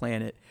ice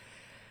planet.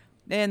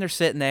 And they're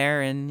sitting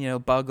there, and,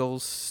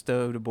 Buggles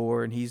stowed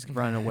aboard, and he's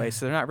running away.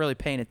 So they're not really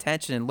paying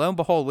attention. And lo and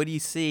behold, what do you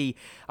see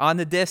on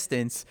the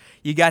distance?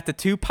 You got the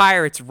two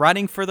pirates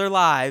running for their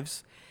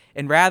lives.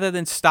 And rather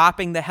than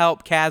stopping to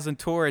help Kaz and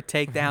Tora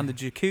take down the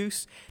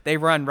Jakus, they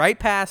run right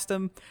past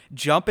them,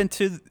 jump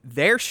into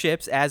their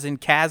ships, as in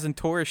Kaz and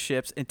Tora's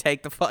ships, and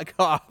take the fuck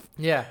off.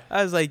 Yeah.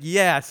 I was like,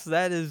 yes,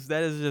 that is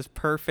just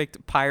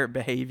perfect pirate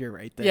behavior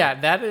right there. Yeah,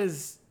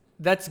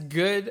 that's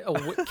good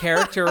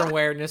character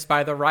awareness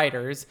by the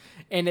writers,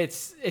 and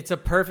it's a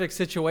perfect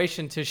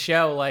situation to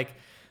show, like,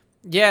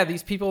 yeah,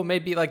 these people may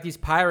be like, these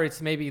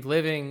pirates may be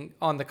living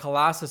on the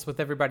Colossus with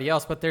everybody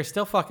else, but they're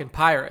still fucking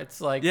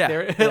pirates. Like,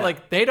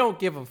 like, they don't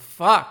give a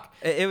fuck.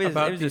 It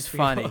was just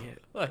funny.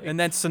 Like, and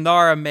then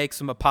Sonara makes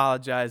them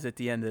apologize at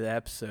the end of the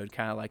episode,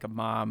 kind of like a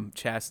mom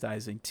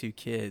chastising two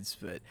kids.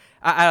 But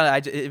I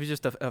don't know, it was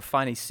just a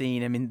funny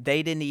scene. I mean,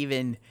 they didn't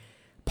even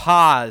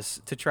pause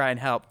to try and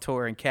help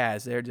Tora and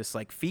Kaz. They're just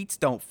like, feats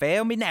don't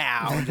fail me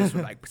now. And just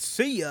like,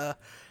 see ya.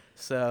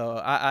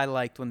 So I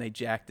liked when they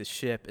jacked the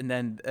ship. And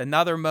then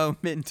another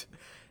moment,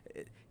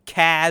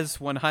 Kaz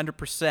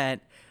 100%,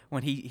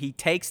 when he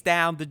takes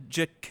down the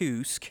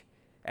Jakusk,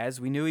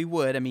 as we knew he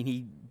would. I mean,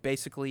 he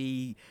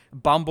basically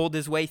bumbled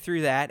his way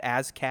through that,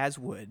 as Kaz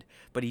would.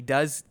 But he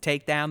does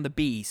take down the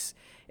beast.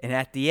 And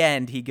at the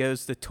end, he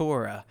goes to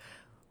Tora,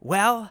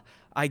 well,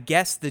 I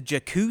guess the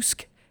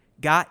Jakusk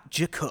got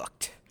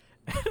jacooked.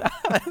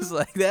 I was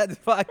like, that's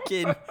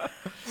fucking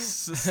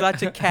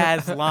such a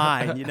Kaz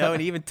line,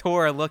 and even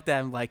Tora looked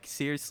at him like,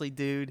 seriously,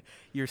 dude,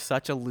 you're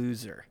such a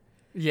loser.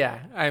 Yeah,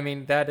 I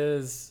mean, that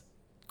is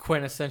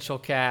quintessential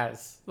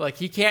Kaz. Like,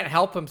 he can't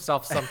help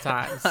himself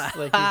sometimes.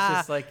 Like, he's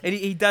just like, and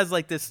he does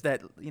like this,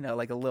 that,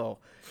 like a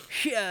little,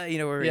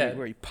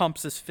 where he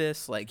pumps his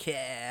fist, like,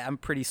 yeah, I'm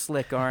pretty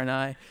slick, aren't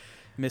I?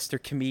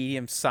 Mr.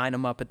 Comedian, sign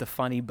him up at the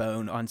Funny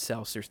Bone on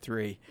Seltzer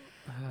 3.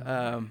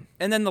 And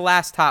then the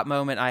last top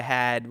moment I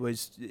had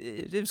was,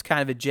 it was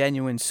kind of a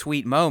genuine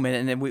sweet moment,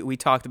 and then we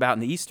talked about in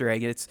the Easter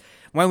egg. It's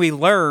when we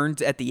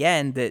learned at the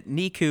end that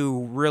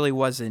Niku really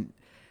wasn't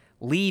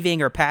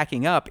leaving or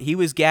packing up. He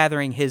was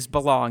gathering his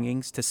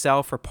belongings to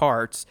sell for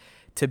parts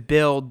to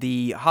build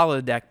the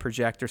holodeck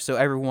projector so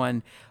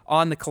everyone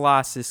on the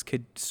Colossus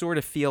could sort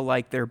of feel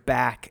like they're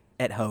back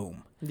at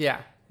home.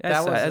 Yeah.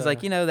 I was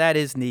like, that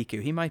is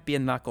Niku. He might be a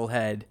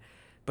knucklehead,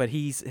 but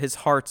his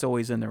heart's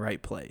always in the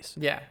right place.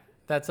 Yeah,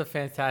 that's a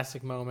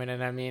fantastic moment.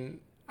 And I mean,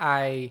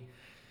 I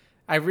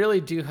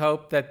really do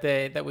hope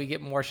that we get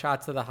more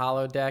shots of the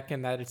holodeck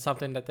and that it's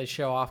something that they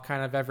show off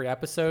kind of every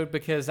episode,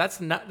 because that's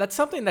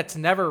something that's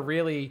never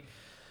really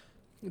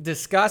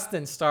discussed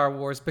in Star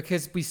Wars,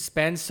 because we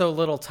spend so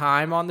little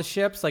time on the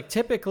ships. Like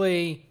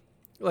typically,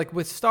 like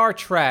with Star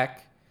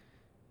Trek,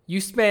 you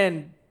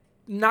spend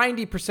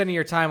 90% of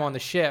your time on the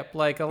ship.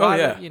 Like a lot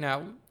of,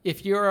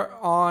 if you're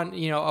on,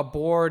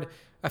 aboard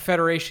a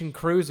Federation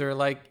cruiser,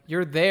 like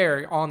you're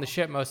there on the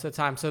ship most of the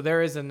time. So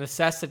there is a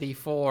necessity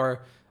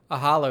for a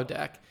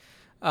holodeck.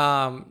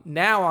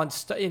 Now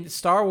in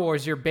Star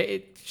Wars,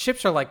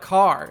 ships are like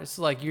cars.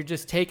 Like you're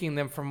just taking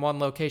them from one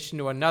location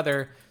to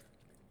another.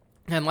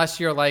 Unless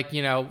you're like,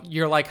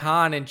 you're like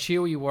Han and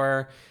Chewie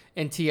were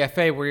in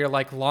TFA, where you're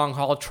like long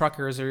haul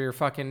truckers, or you're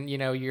fucking,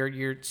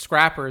 you're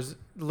scrappers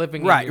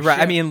living in your ship.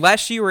 I mean,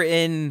 unless you were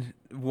in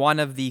one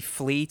of the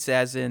fleets,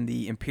 as in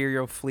the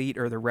Imperial fleet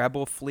or the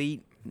Rebel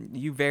fleet,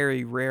 you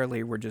very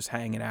rarely were just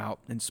hanging out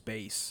in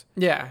space.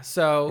 Yeah,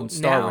 so in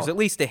Star Wars, at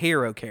least the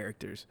hero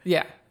characters.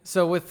 Yeah,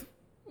 so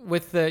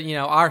with the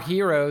our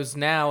heroes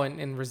now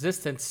in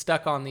Resistance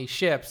stuck on these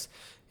ships,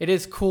 it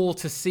is cool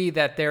to see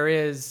that there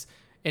is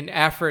an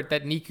effort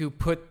that Niku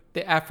put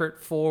the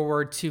effort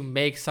forward to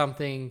make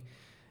something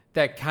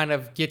that kind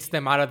of gets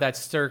them out of that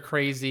stir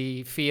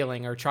crazy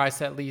feeling, or tries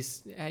to at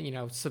least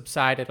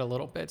subside it a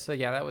little bit. So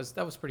yeah, that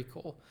was pretty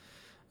cool.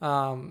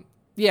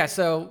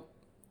 So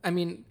I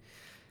mean,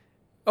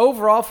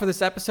 overall for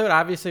this episode,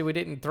 obviously we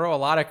didn't throw a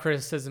lot of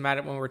criticism at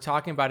it when we were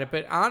talking about it,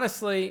 but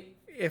honestly,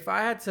 if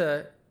I had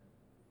to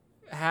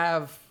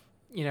have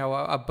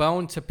a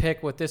bone to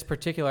pick with this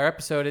particular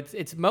episode,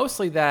 it's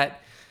mostly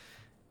that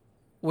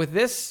with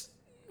this,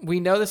 we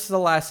know this is the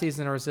last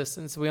season of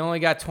Resistance. We only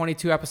got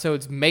 22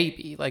 episodes,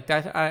 maybe. Like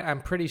that, I'm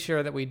pretty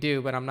sure that we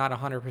do, but I'm not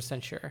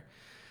 100% sure.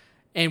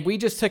 And we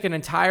just took an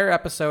entire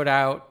episode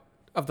out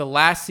of the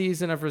last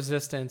season of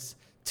Resistance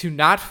to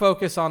not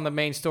focus on the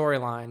main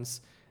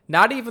storylines,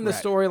 not even the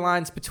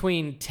storylines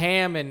between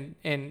Tam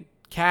and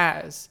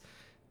Kaz,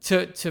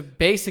 to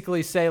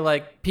basically say,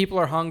 like, people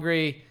are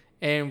hungry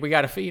and we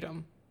got to feed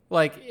them.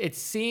 Like, it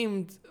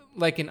seemed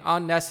like an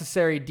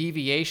unnecessary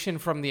deviation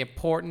from the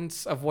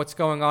importance of what's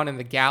going on in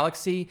the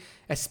galaxy,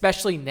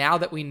 especially now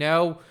that we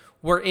know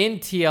we're in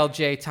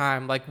TLJ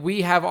time. Like,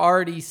 we have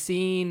already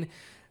seen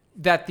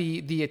that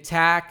the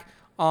attack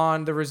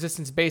on the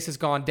Resistance base has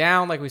gone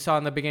down, like we saw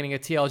in the beginning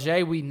of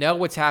TLJ. We know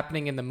what's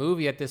happening in the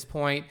movie at this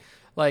point.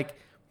 Like,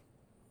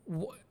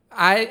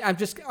 I'm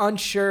just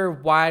unsure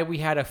why we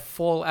had a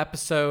full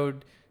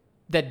episode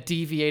that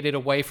deviated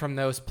away from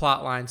those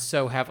plot lines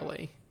so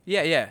heavily.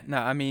 Yeah. No,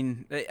 I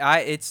mean,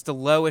 it's the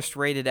lowest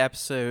rated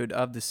episode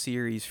of the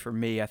series for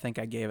me. I think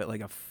I gave it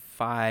like a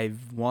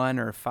 5.1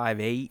 or a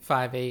 5.8.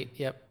 5.8,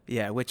 yep.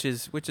 Yeah, which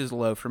is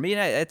low for me.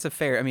 And it's a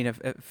fair. I mean, a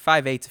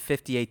 5.8 to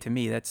 58 to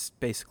me, that's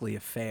basically a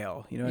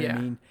fail. You know what I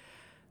mean?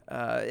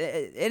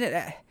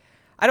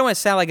 I don't want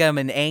to sound like I'm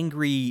an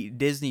angry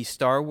Disney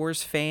Star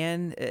Wars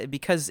fan,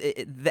 because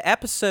the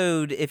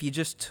episode, if you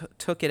just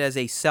took it as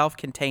a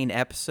self-contained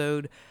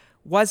episode,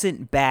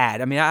 wasn't bad.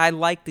 I mean, I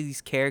like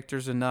these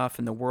characters enough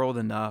and the world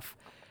enough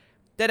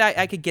that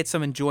I could get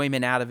some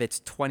enjoyment out of its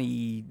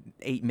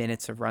 28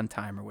 minutes of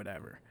runtime or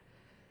whatever.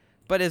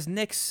 But as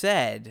Nick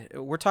said,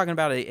 we're talking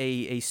about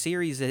a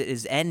series that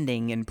is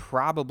ending in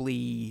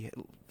probably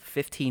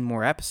 15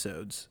 more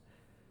episodes.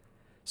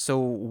 So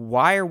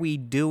why are we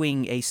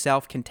doing a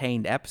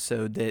self-contained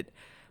episode that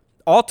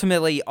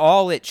ultimately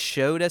all it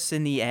showed us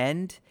in the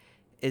end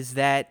is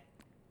that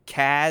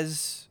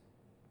Kaz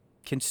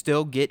can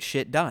still get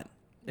shit done?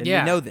 And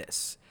we know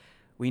this.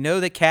 We know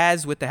that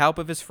Kaz, with the help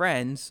of his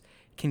friends,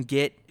 can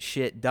get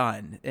shit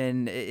done.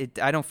 And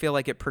I don't feel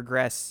like it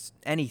progressed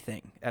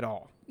anything at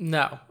all.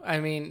 No. I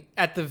mean,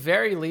 at the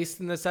very least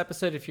in this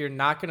episode, if you're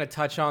not going to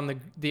touch on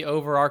the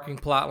overarching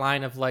plot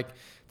line of, like,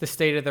 the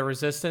state of the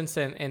Resistance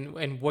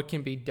and what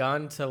can be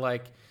done to,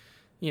 like,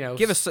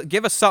 give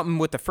us something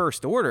with the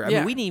First Order. I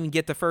mean, we didn't even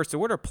get the First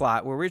Order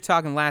plot, where we were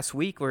talking last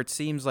week, where it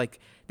seems like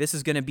this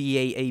is going to be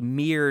a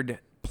mirrored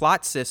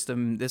plot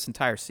system this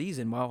entire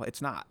season. Well,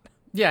 it's not.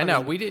 Yeah, no,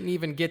 we didn't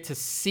even get to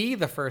see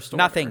the First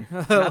Order.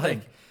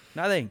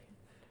 Nothing.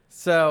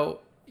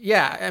 So,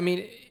 yeah, I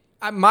mean,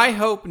 my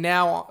hope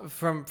now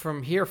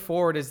from here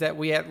forward is that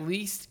we at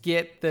least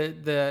get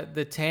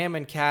the Tam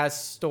and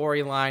Kaz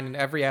storyline in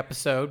every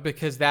episode,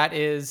 because that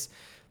is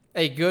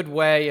a good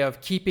way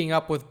of keeping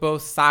up with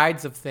both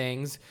sides of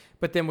things.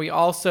 But then we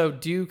also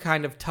do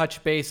kind of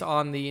touch base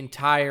on the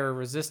entire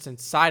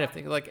Resistance side of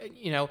things. Like,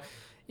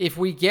 if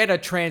we get a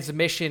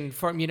transmission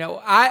from,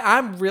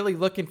 I'm really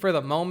looking for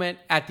the moment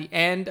at the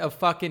end of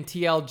fucking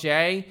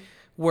TLJ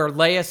where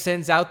Leia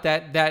sends out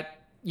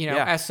that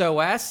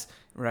SOS.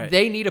 Right.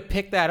 They need to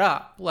pick that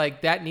up.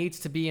 Like, that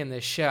needs to be in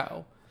this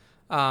show.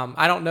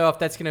 I don't know if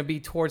that's going to be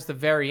towards the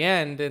very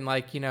end and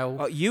like,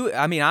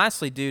 I mean,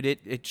 honestly, dude,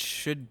 it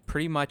should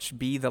pretty much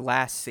be the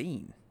last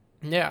scene.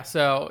 Yeah.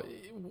 So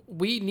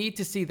we need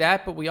to see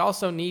that, but we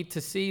also need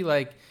to see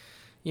like,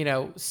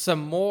 some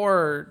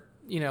more,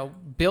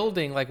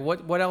 building, like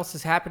what else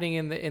is happening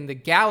in the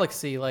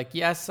galaxy. Like,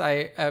 yes,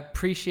 I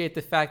appreciate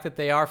the fact that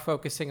they are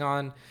focusing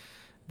on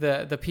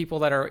the people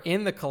that are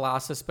in the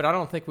Colossus, but I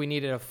don't think we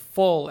needed a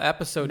full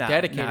episode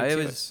dedicated to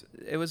it.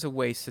 It was a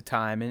waste of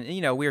time. And,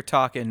 we were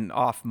talking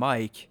off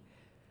mic.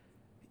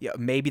 Yeah,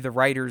 maybe the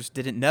writers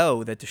didn't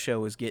know that the show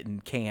was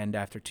getting canned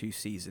after 2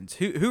 seasons.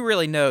 Who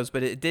really knows?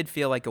 But it did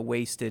feel like a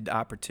wasted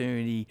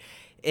opportunity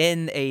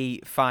in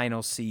a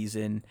final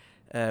season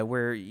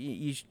where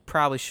you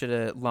probably should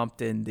have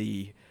lumped in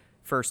the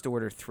First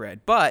Order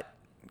thread. But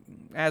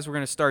as we're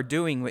going to start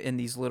doing in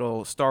these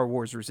little Star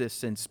Wars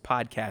Resistance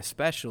podcast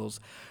specials,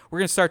 we're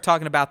going to start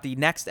talking about the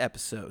next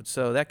episode.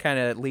 So that kind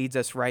of leads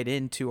us right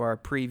into our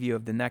preview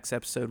of the next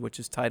episode, which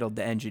is titled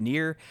The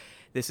Engineer.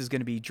 This is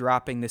going to be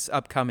dropping this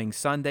upcoming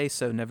Sunday,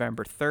 so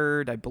November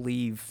 3rd, I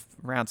believe,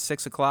 around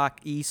 6 o'clock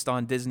East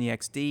on Disney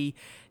XD,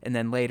 and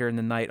then later in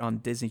the night on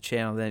Disney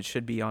Channel. Then it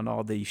should be on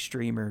all the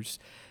streamers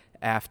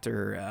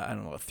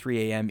after,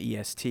 3 a.m.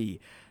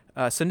 EST.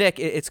 So, Nick,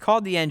 it's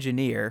called The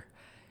Engineer.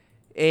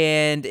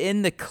 And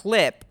in the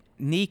clip,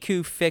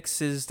 Neeku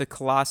fixes the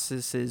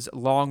Colossus's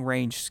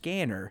long-range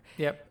scanner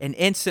and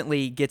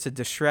instantly gets a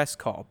distress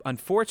call.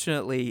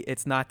 Unfortunately,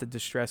 it's not the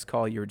distress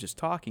call you were just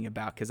talking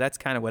about, because that's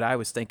kind of what I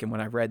was thinking when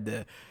I read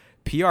the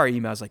PR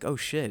email. I was like, oh,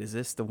 shit, is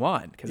this the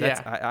one? Because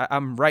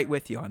I'm right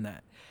with you on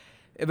that.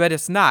 But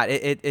it's not.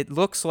 It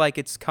looks like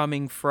it's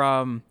coming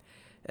from,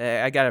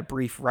 I got a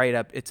brief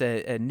write-up. It's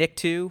a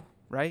Nikto,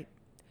 right?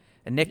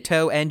 A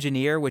Nikto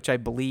engineer, which I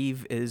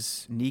believe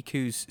is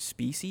Neeku's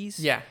species.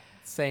 Yeah,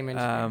 same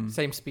engineer,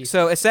 same species.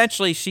 So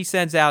essentially, she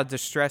sends out a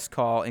distress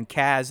call, and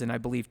Kaz and I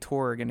believe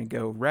Tor are going to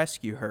go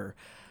rescue her.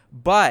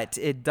 But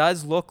it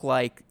does look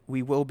like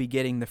we will be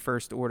getting the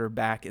First Order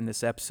back in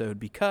this episode,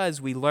 because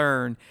we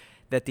learn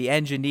that the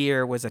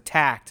engineer was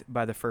attacked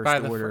by the First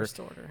Order.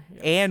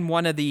 Yes. And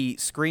one of the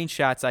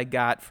screenshots I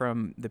got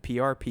from the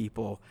PR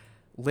people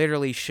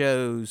literally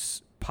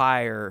shows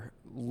Pyre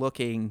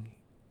looking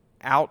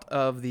out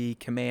of the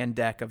command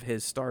deck of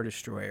his Star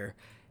Destroyer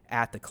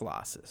at the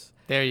Colossus.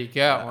 There you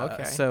go.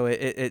 Okay. So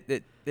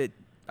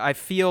I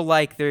feel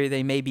like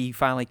they may be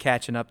finally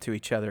catching up to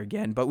each other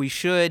again, but we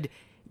should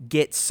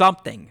get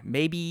something,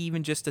 maybe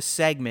even just a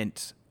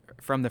segment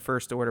from the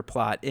First Order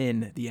plot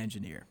in The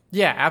Engineer.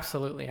 Yeah,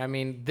 absolutely. I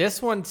mean,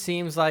 this one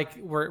seems like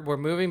we're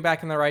moving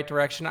back in the right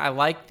direction. I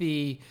like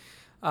the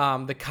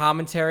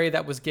commentary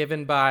that was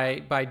given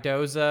by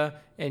Doza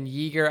and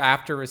Yeager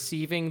after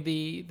receiving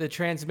the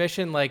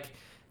transmission. Like,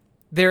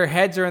 their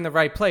heads are in the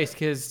right place,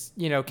 because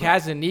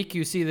Kaz and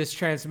Neeku see this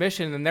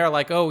transmission and they're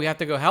like, oh, we have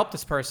to go help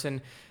this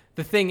person.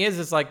 The thing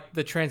is like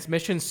the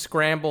transmission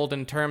scrambled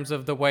in terms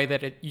of the way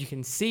that you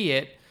can see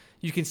it.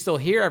 You can still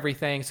hear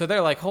everything. So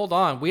they're like, hold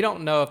on, we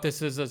don't know if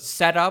this is a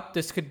setup.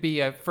 This could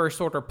be a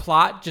First Order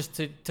plot just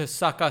to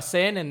suck us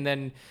in and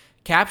then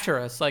capture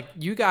us. Like,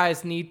 you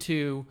guys need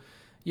to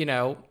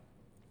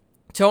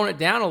tone it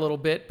down a little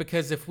bit,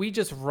 because if we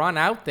just run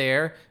out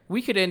there,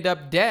 we could end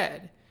up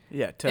dead.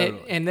 Yeah,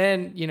 totally. And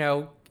then,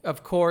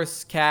 of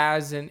course,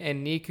 Kaz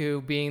and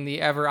Neeku, being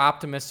the ever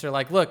optimists, are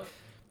like, look,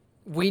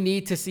 we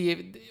need to see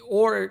it,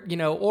 or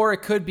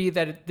it could be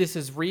that this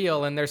is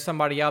real and there's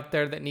somebody out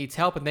there that needs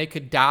help and they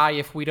could die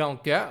if we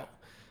don't go.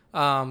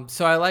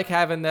 So I like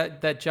having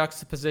that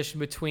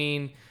juxtaposition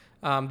between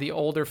the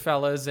older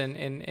fellas and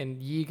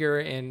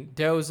Yeager and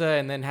Doza,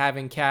 and then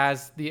having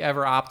Kaz, the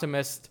ever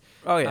optimist.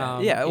 Oh,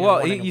 yeah.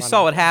 Well, you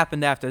saw what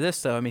happened after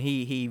this, though. I mean,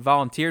 he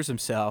volunteers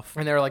himself.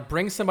 And they're like,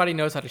 bring somebody who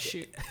knows how to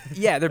shoot.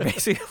 Yeah, they're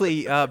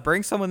basically,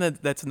 bring someone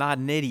that's not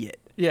an idiot.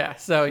 Yeah,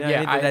 so,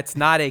 that's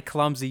not a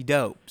clumsy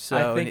dope.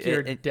 So I think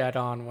you're dead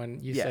on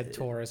when you said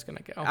Tor is going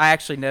to go. I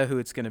actually know who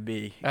it's going to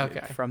be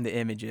from the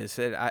images.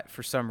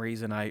 For some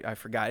reason, I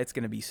forgot. It's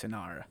going to be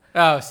Synara.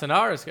 Oh,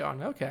 Synara's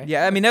gone. Okay.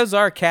 Yeah, I mean, those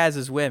are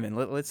Kaz's women.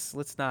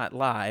 Let's not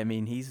lie. I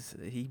mean,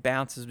 he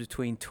bounces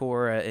between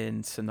Tora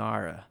and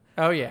Synara.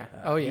 Oh, yeah.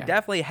 He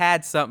definitely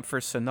had something for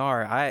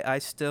Synara. I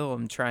still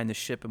am trying to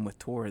ship him with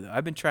Tora, though.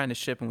 I've been trying to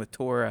ship him with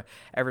Tora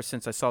ever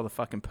since I saw the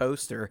fucking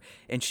poster,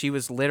 and she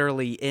was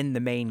literally in the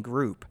main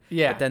group.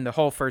 Yeah. But then the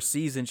whole first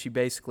season, she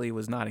basically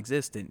was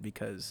non-existent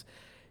because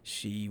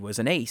she was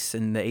an ace,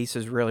 and the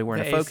aces really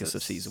weren't a focus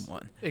of season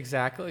 1.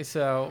 Exactly.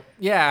 So,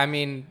 yeah, I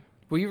mean,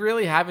 we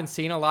really haven't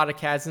seen a lot of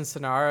Kaz and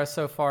Synara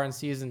so far in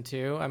season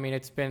 2. I mean,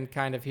 it's been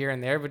kind of here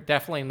and there, but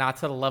definitely not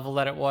to the level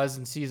that it was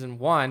in season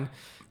 1.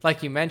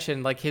 Like you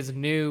mentioned, like his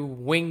new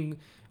wing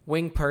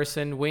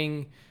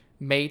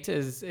mate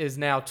is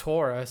now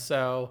Tora.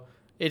 So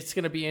it's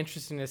going to be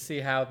interesting to see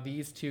how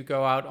these two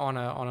go out on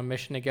a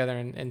mission together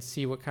and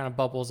see what kind of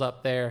bubbles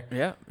up there.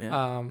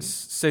 Yeah.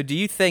 So do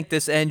you think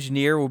this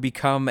engineer will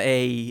become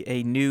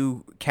a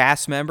new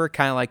cast member,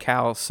 kind of like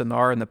how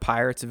Synara and the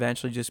Pirates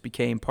eventually just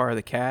became part of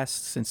the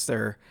cast, since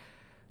they're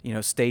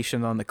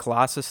stationed on the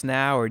Colossus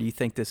now, or do you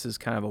think this is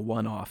kind of a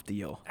one-off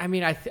deal? I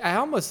mean, I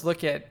almost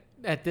look at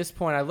this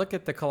point, I look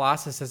at the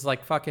Colossus as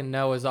like fucking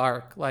Noah's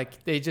Ark.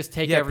 Like they just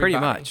take everybody. Yeah,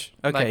 pretty much.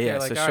 Okay, like, yeah,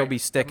 like, so she'll be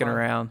sticking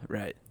around,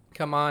 right?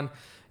 Come on.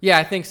 Yeah,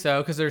 I think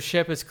so, because their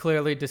ship is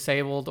clearly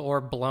disabled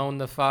or blown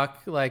the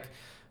fuck. Like,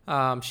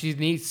 she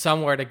needs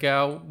somewhere to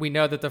go. We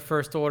know that the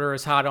First Order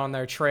is hot on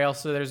their trail,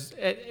 so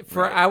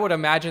I would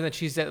imagine that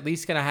she's at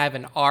least going to have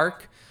an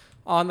arc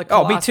on the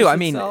Colossus. Oh, me too. I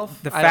mean,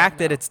 itself. the fact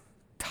that it's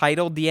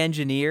titled the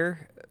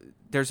Engineer,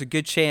 there's a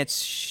good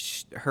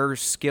chance her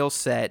skill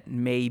set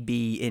may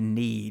be in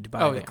need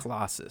by the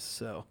Colossus.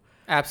 So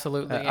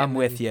absolutely, I'm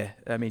with you.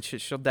 I mean,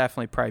 she'll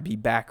definitely probably be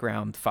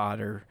background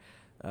fodder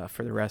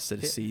for the rest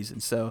of the season.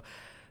 So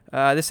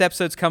this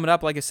episode's coming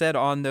up, like I said,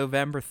 on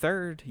November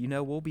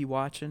 3rd. We'll be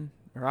watching,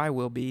 or I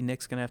will be.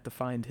 Nick's gonna have to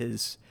find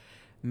his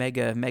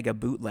mega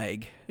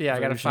bootleg. Yeah, I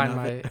gotta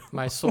find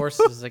my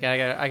sources. Like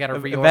I gotta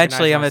reorganize.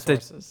 Eventually, I'm my gonna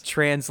have sources. to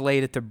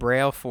translate it to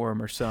Braille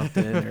form or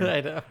something.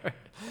 I know.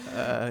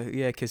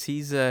 Yeah, because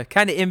he's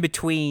kind of in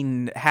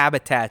between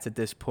habitats at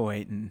this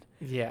point, and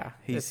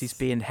he's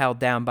being held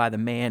down by the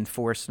man,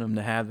 forcing him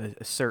to have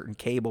a certain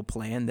cable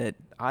plan that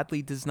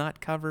oddly does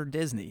not cover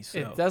Disney. So.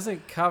 It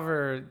doesn't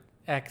cover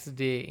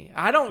XD.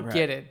 I don't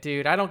get it,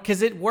 dude. I don't,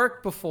 because it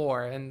worked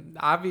before, and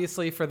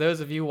obviously for those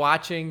of you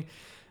watching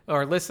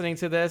or listening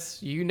to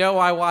this,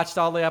 I watched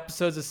all the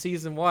episodes of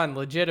season 1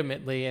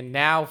 legitimately, and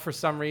now for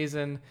some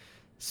reason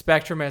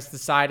Spectrum has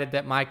decided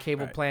that my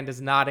cable plan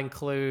does not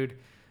include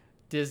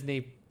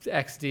Disney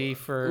XD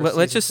for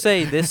let's just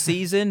say this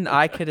season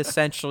I could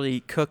essentially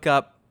cook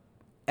up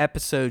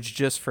episodes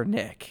just for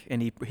Nick, and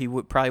he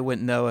probably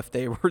wouldn't know if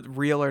they were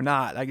real or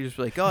not. I could just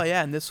be like, oh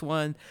yeah, and this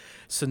one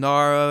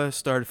Sonara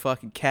started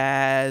fucking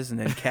Kaz, and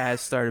then Kaz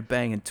started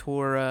banging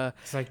Tora.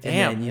 It's like,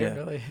 damn, and then,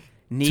 really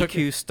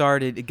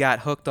Niku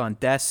got hooked on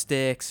death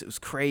sticks. It was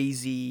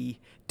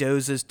crazy.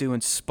 Doza's doing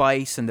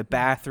spice in the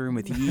bathroom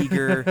with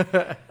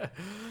Yeager.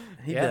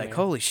 He'd be like,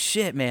 holy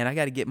shit, man, I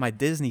got to get my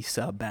Disney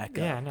sub back up.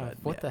 Yeah, no,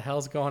 what the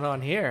hell's going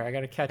on here? I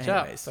got to catch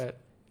up. But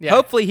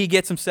hopefully he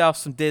gets himself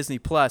some Disney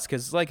Plus,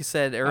 because like I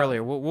said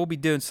earlier, we'll be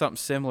doing something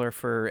similar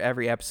for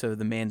every episode of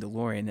The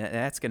Mandalorian.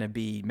 That's going to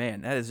be,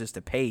 man, that is just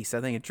a pace.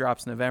 I think it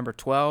drops November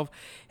 12th,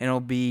 and it'll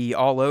be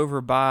all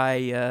over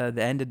by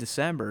the end of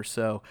December.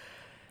 So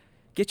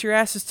get your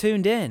asses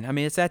tuned in. I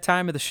mean, it's that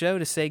time of the show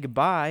to say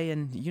goodbye,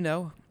 and,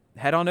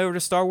 head on over to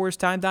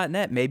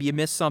StarWarsTime.net. Maybe you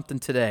missed something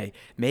today.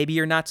 Maybe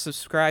you're not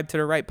subscribed to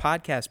the right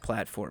podcast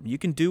platform. You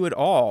can do it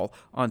all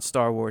on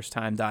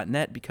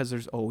StarWarsTime.net, because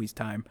there's always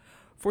time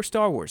for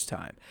Star Wars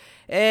Time.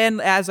 And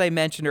as I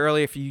mentioned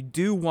earlier, if you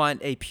do want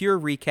a pure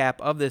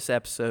recap of this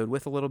episode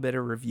with a little bit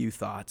of review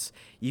thoughts,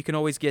 you can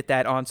always get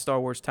that on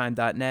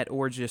StarWarsTime.net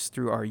or just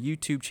through our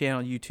YouTube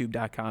channel,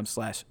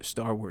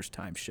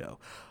 youtube.com/StarWarsTimeShow.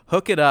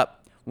 Hook it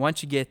up.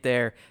 Once you get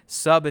there,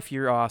 sub if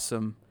you're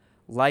awesome,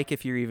 like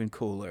if you're even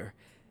cooler,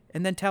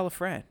 and then tell a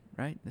friend,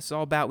 right? This is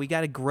all about, we got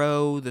to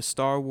grow the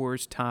Star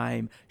Wars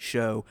Time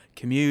Show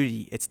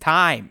community. It's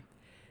time.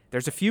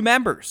 There's a few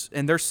members,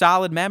 and they're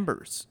solid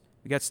members.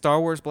 We got Star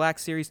Wars Black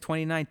Series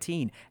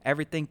 2019,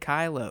 Everything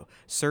Kylo,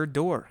 Sir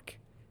Dork,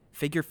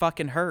 Figure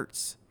Fucking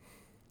Hurts.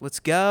 Let's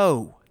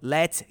go.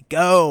 Let's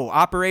go.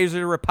 Operators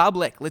of the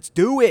Republic. Let's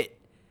do it.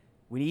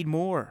 We need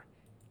more.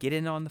 Get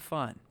in on the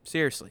fun.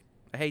 Seriously.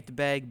 I hate to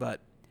beg,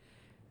 but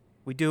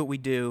we do what we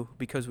do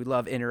because we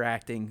love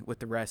interacting with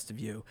the rest of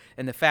you.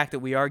 And the fact that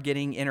we are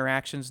getting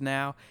interactions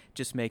now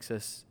just makes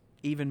us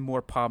even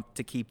more pumped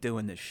to keep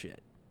doing this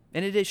shit.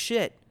 And it is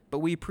shit, but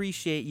we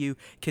appreciate you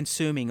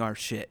consuming our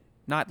shit.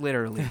 Not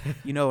literally.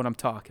 You know what I'm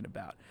talking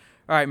about.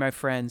 All right, my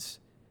friends.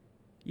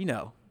 You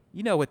know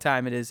what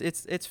time it is.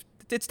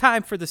 It's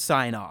time for the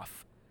sign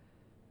off.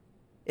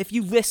 If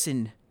you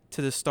listen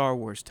to the Star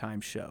Wars Time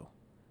Show,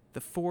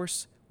 the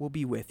Force will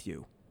be with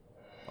you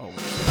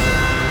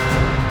always.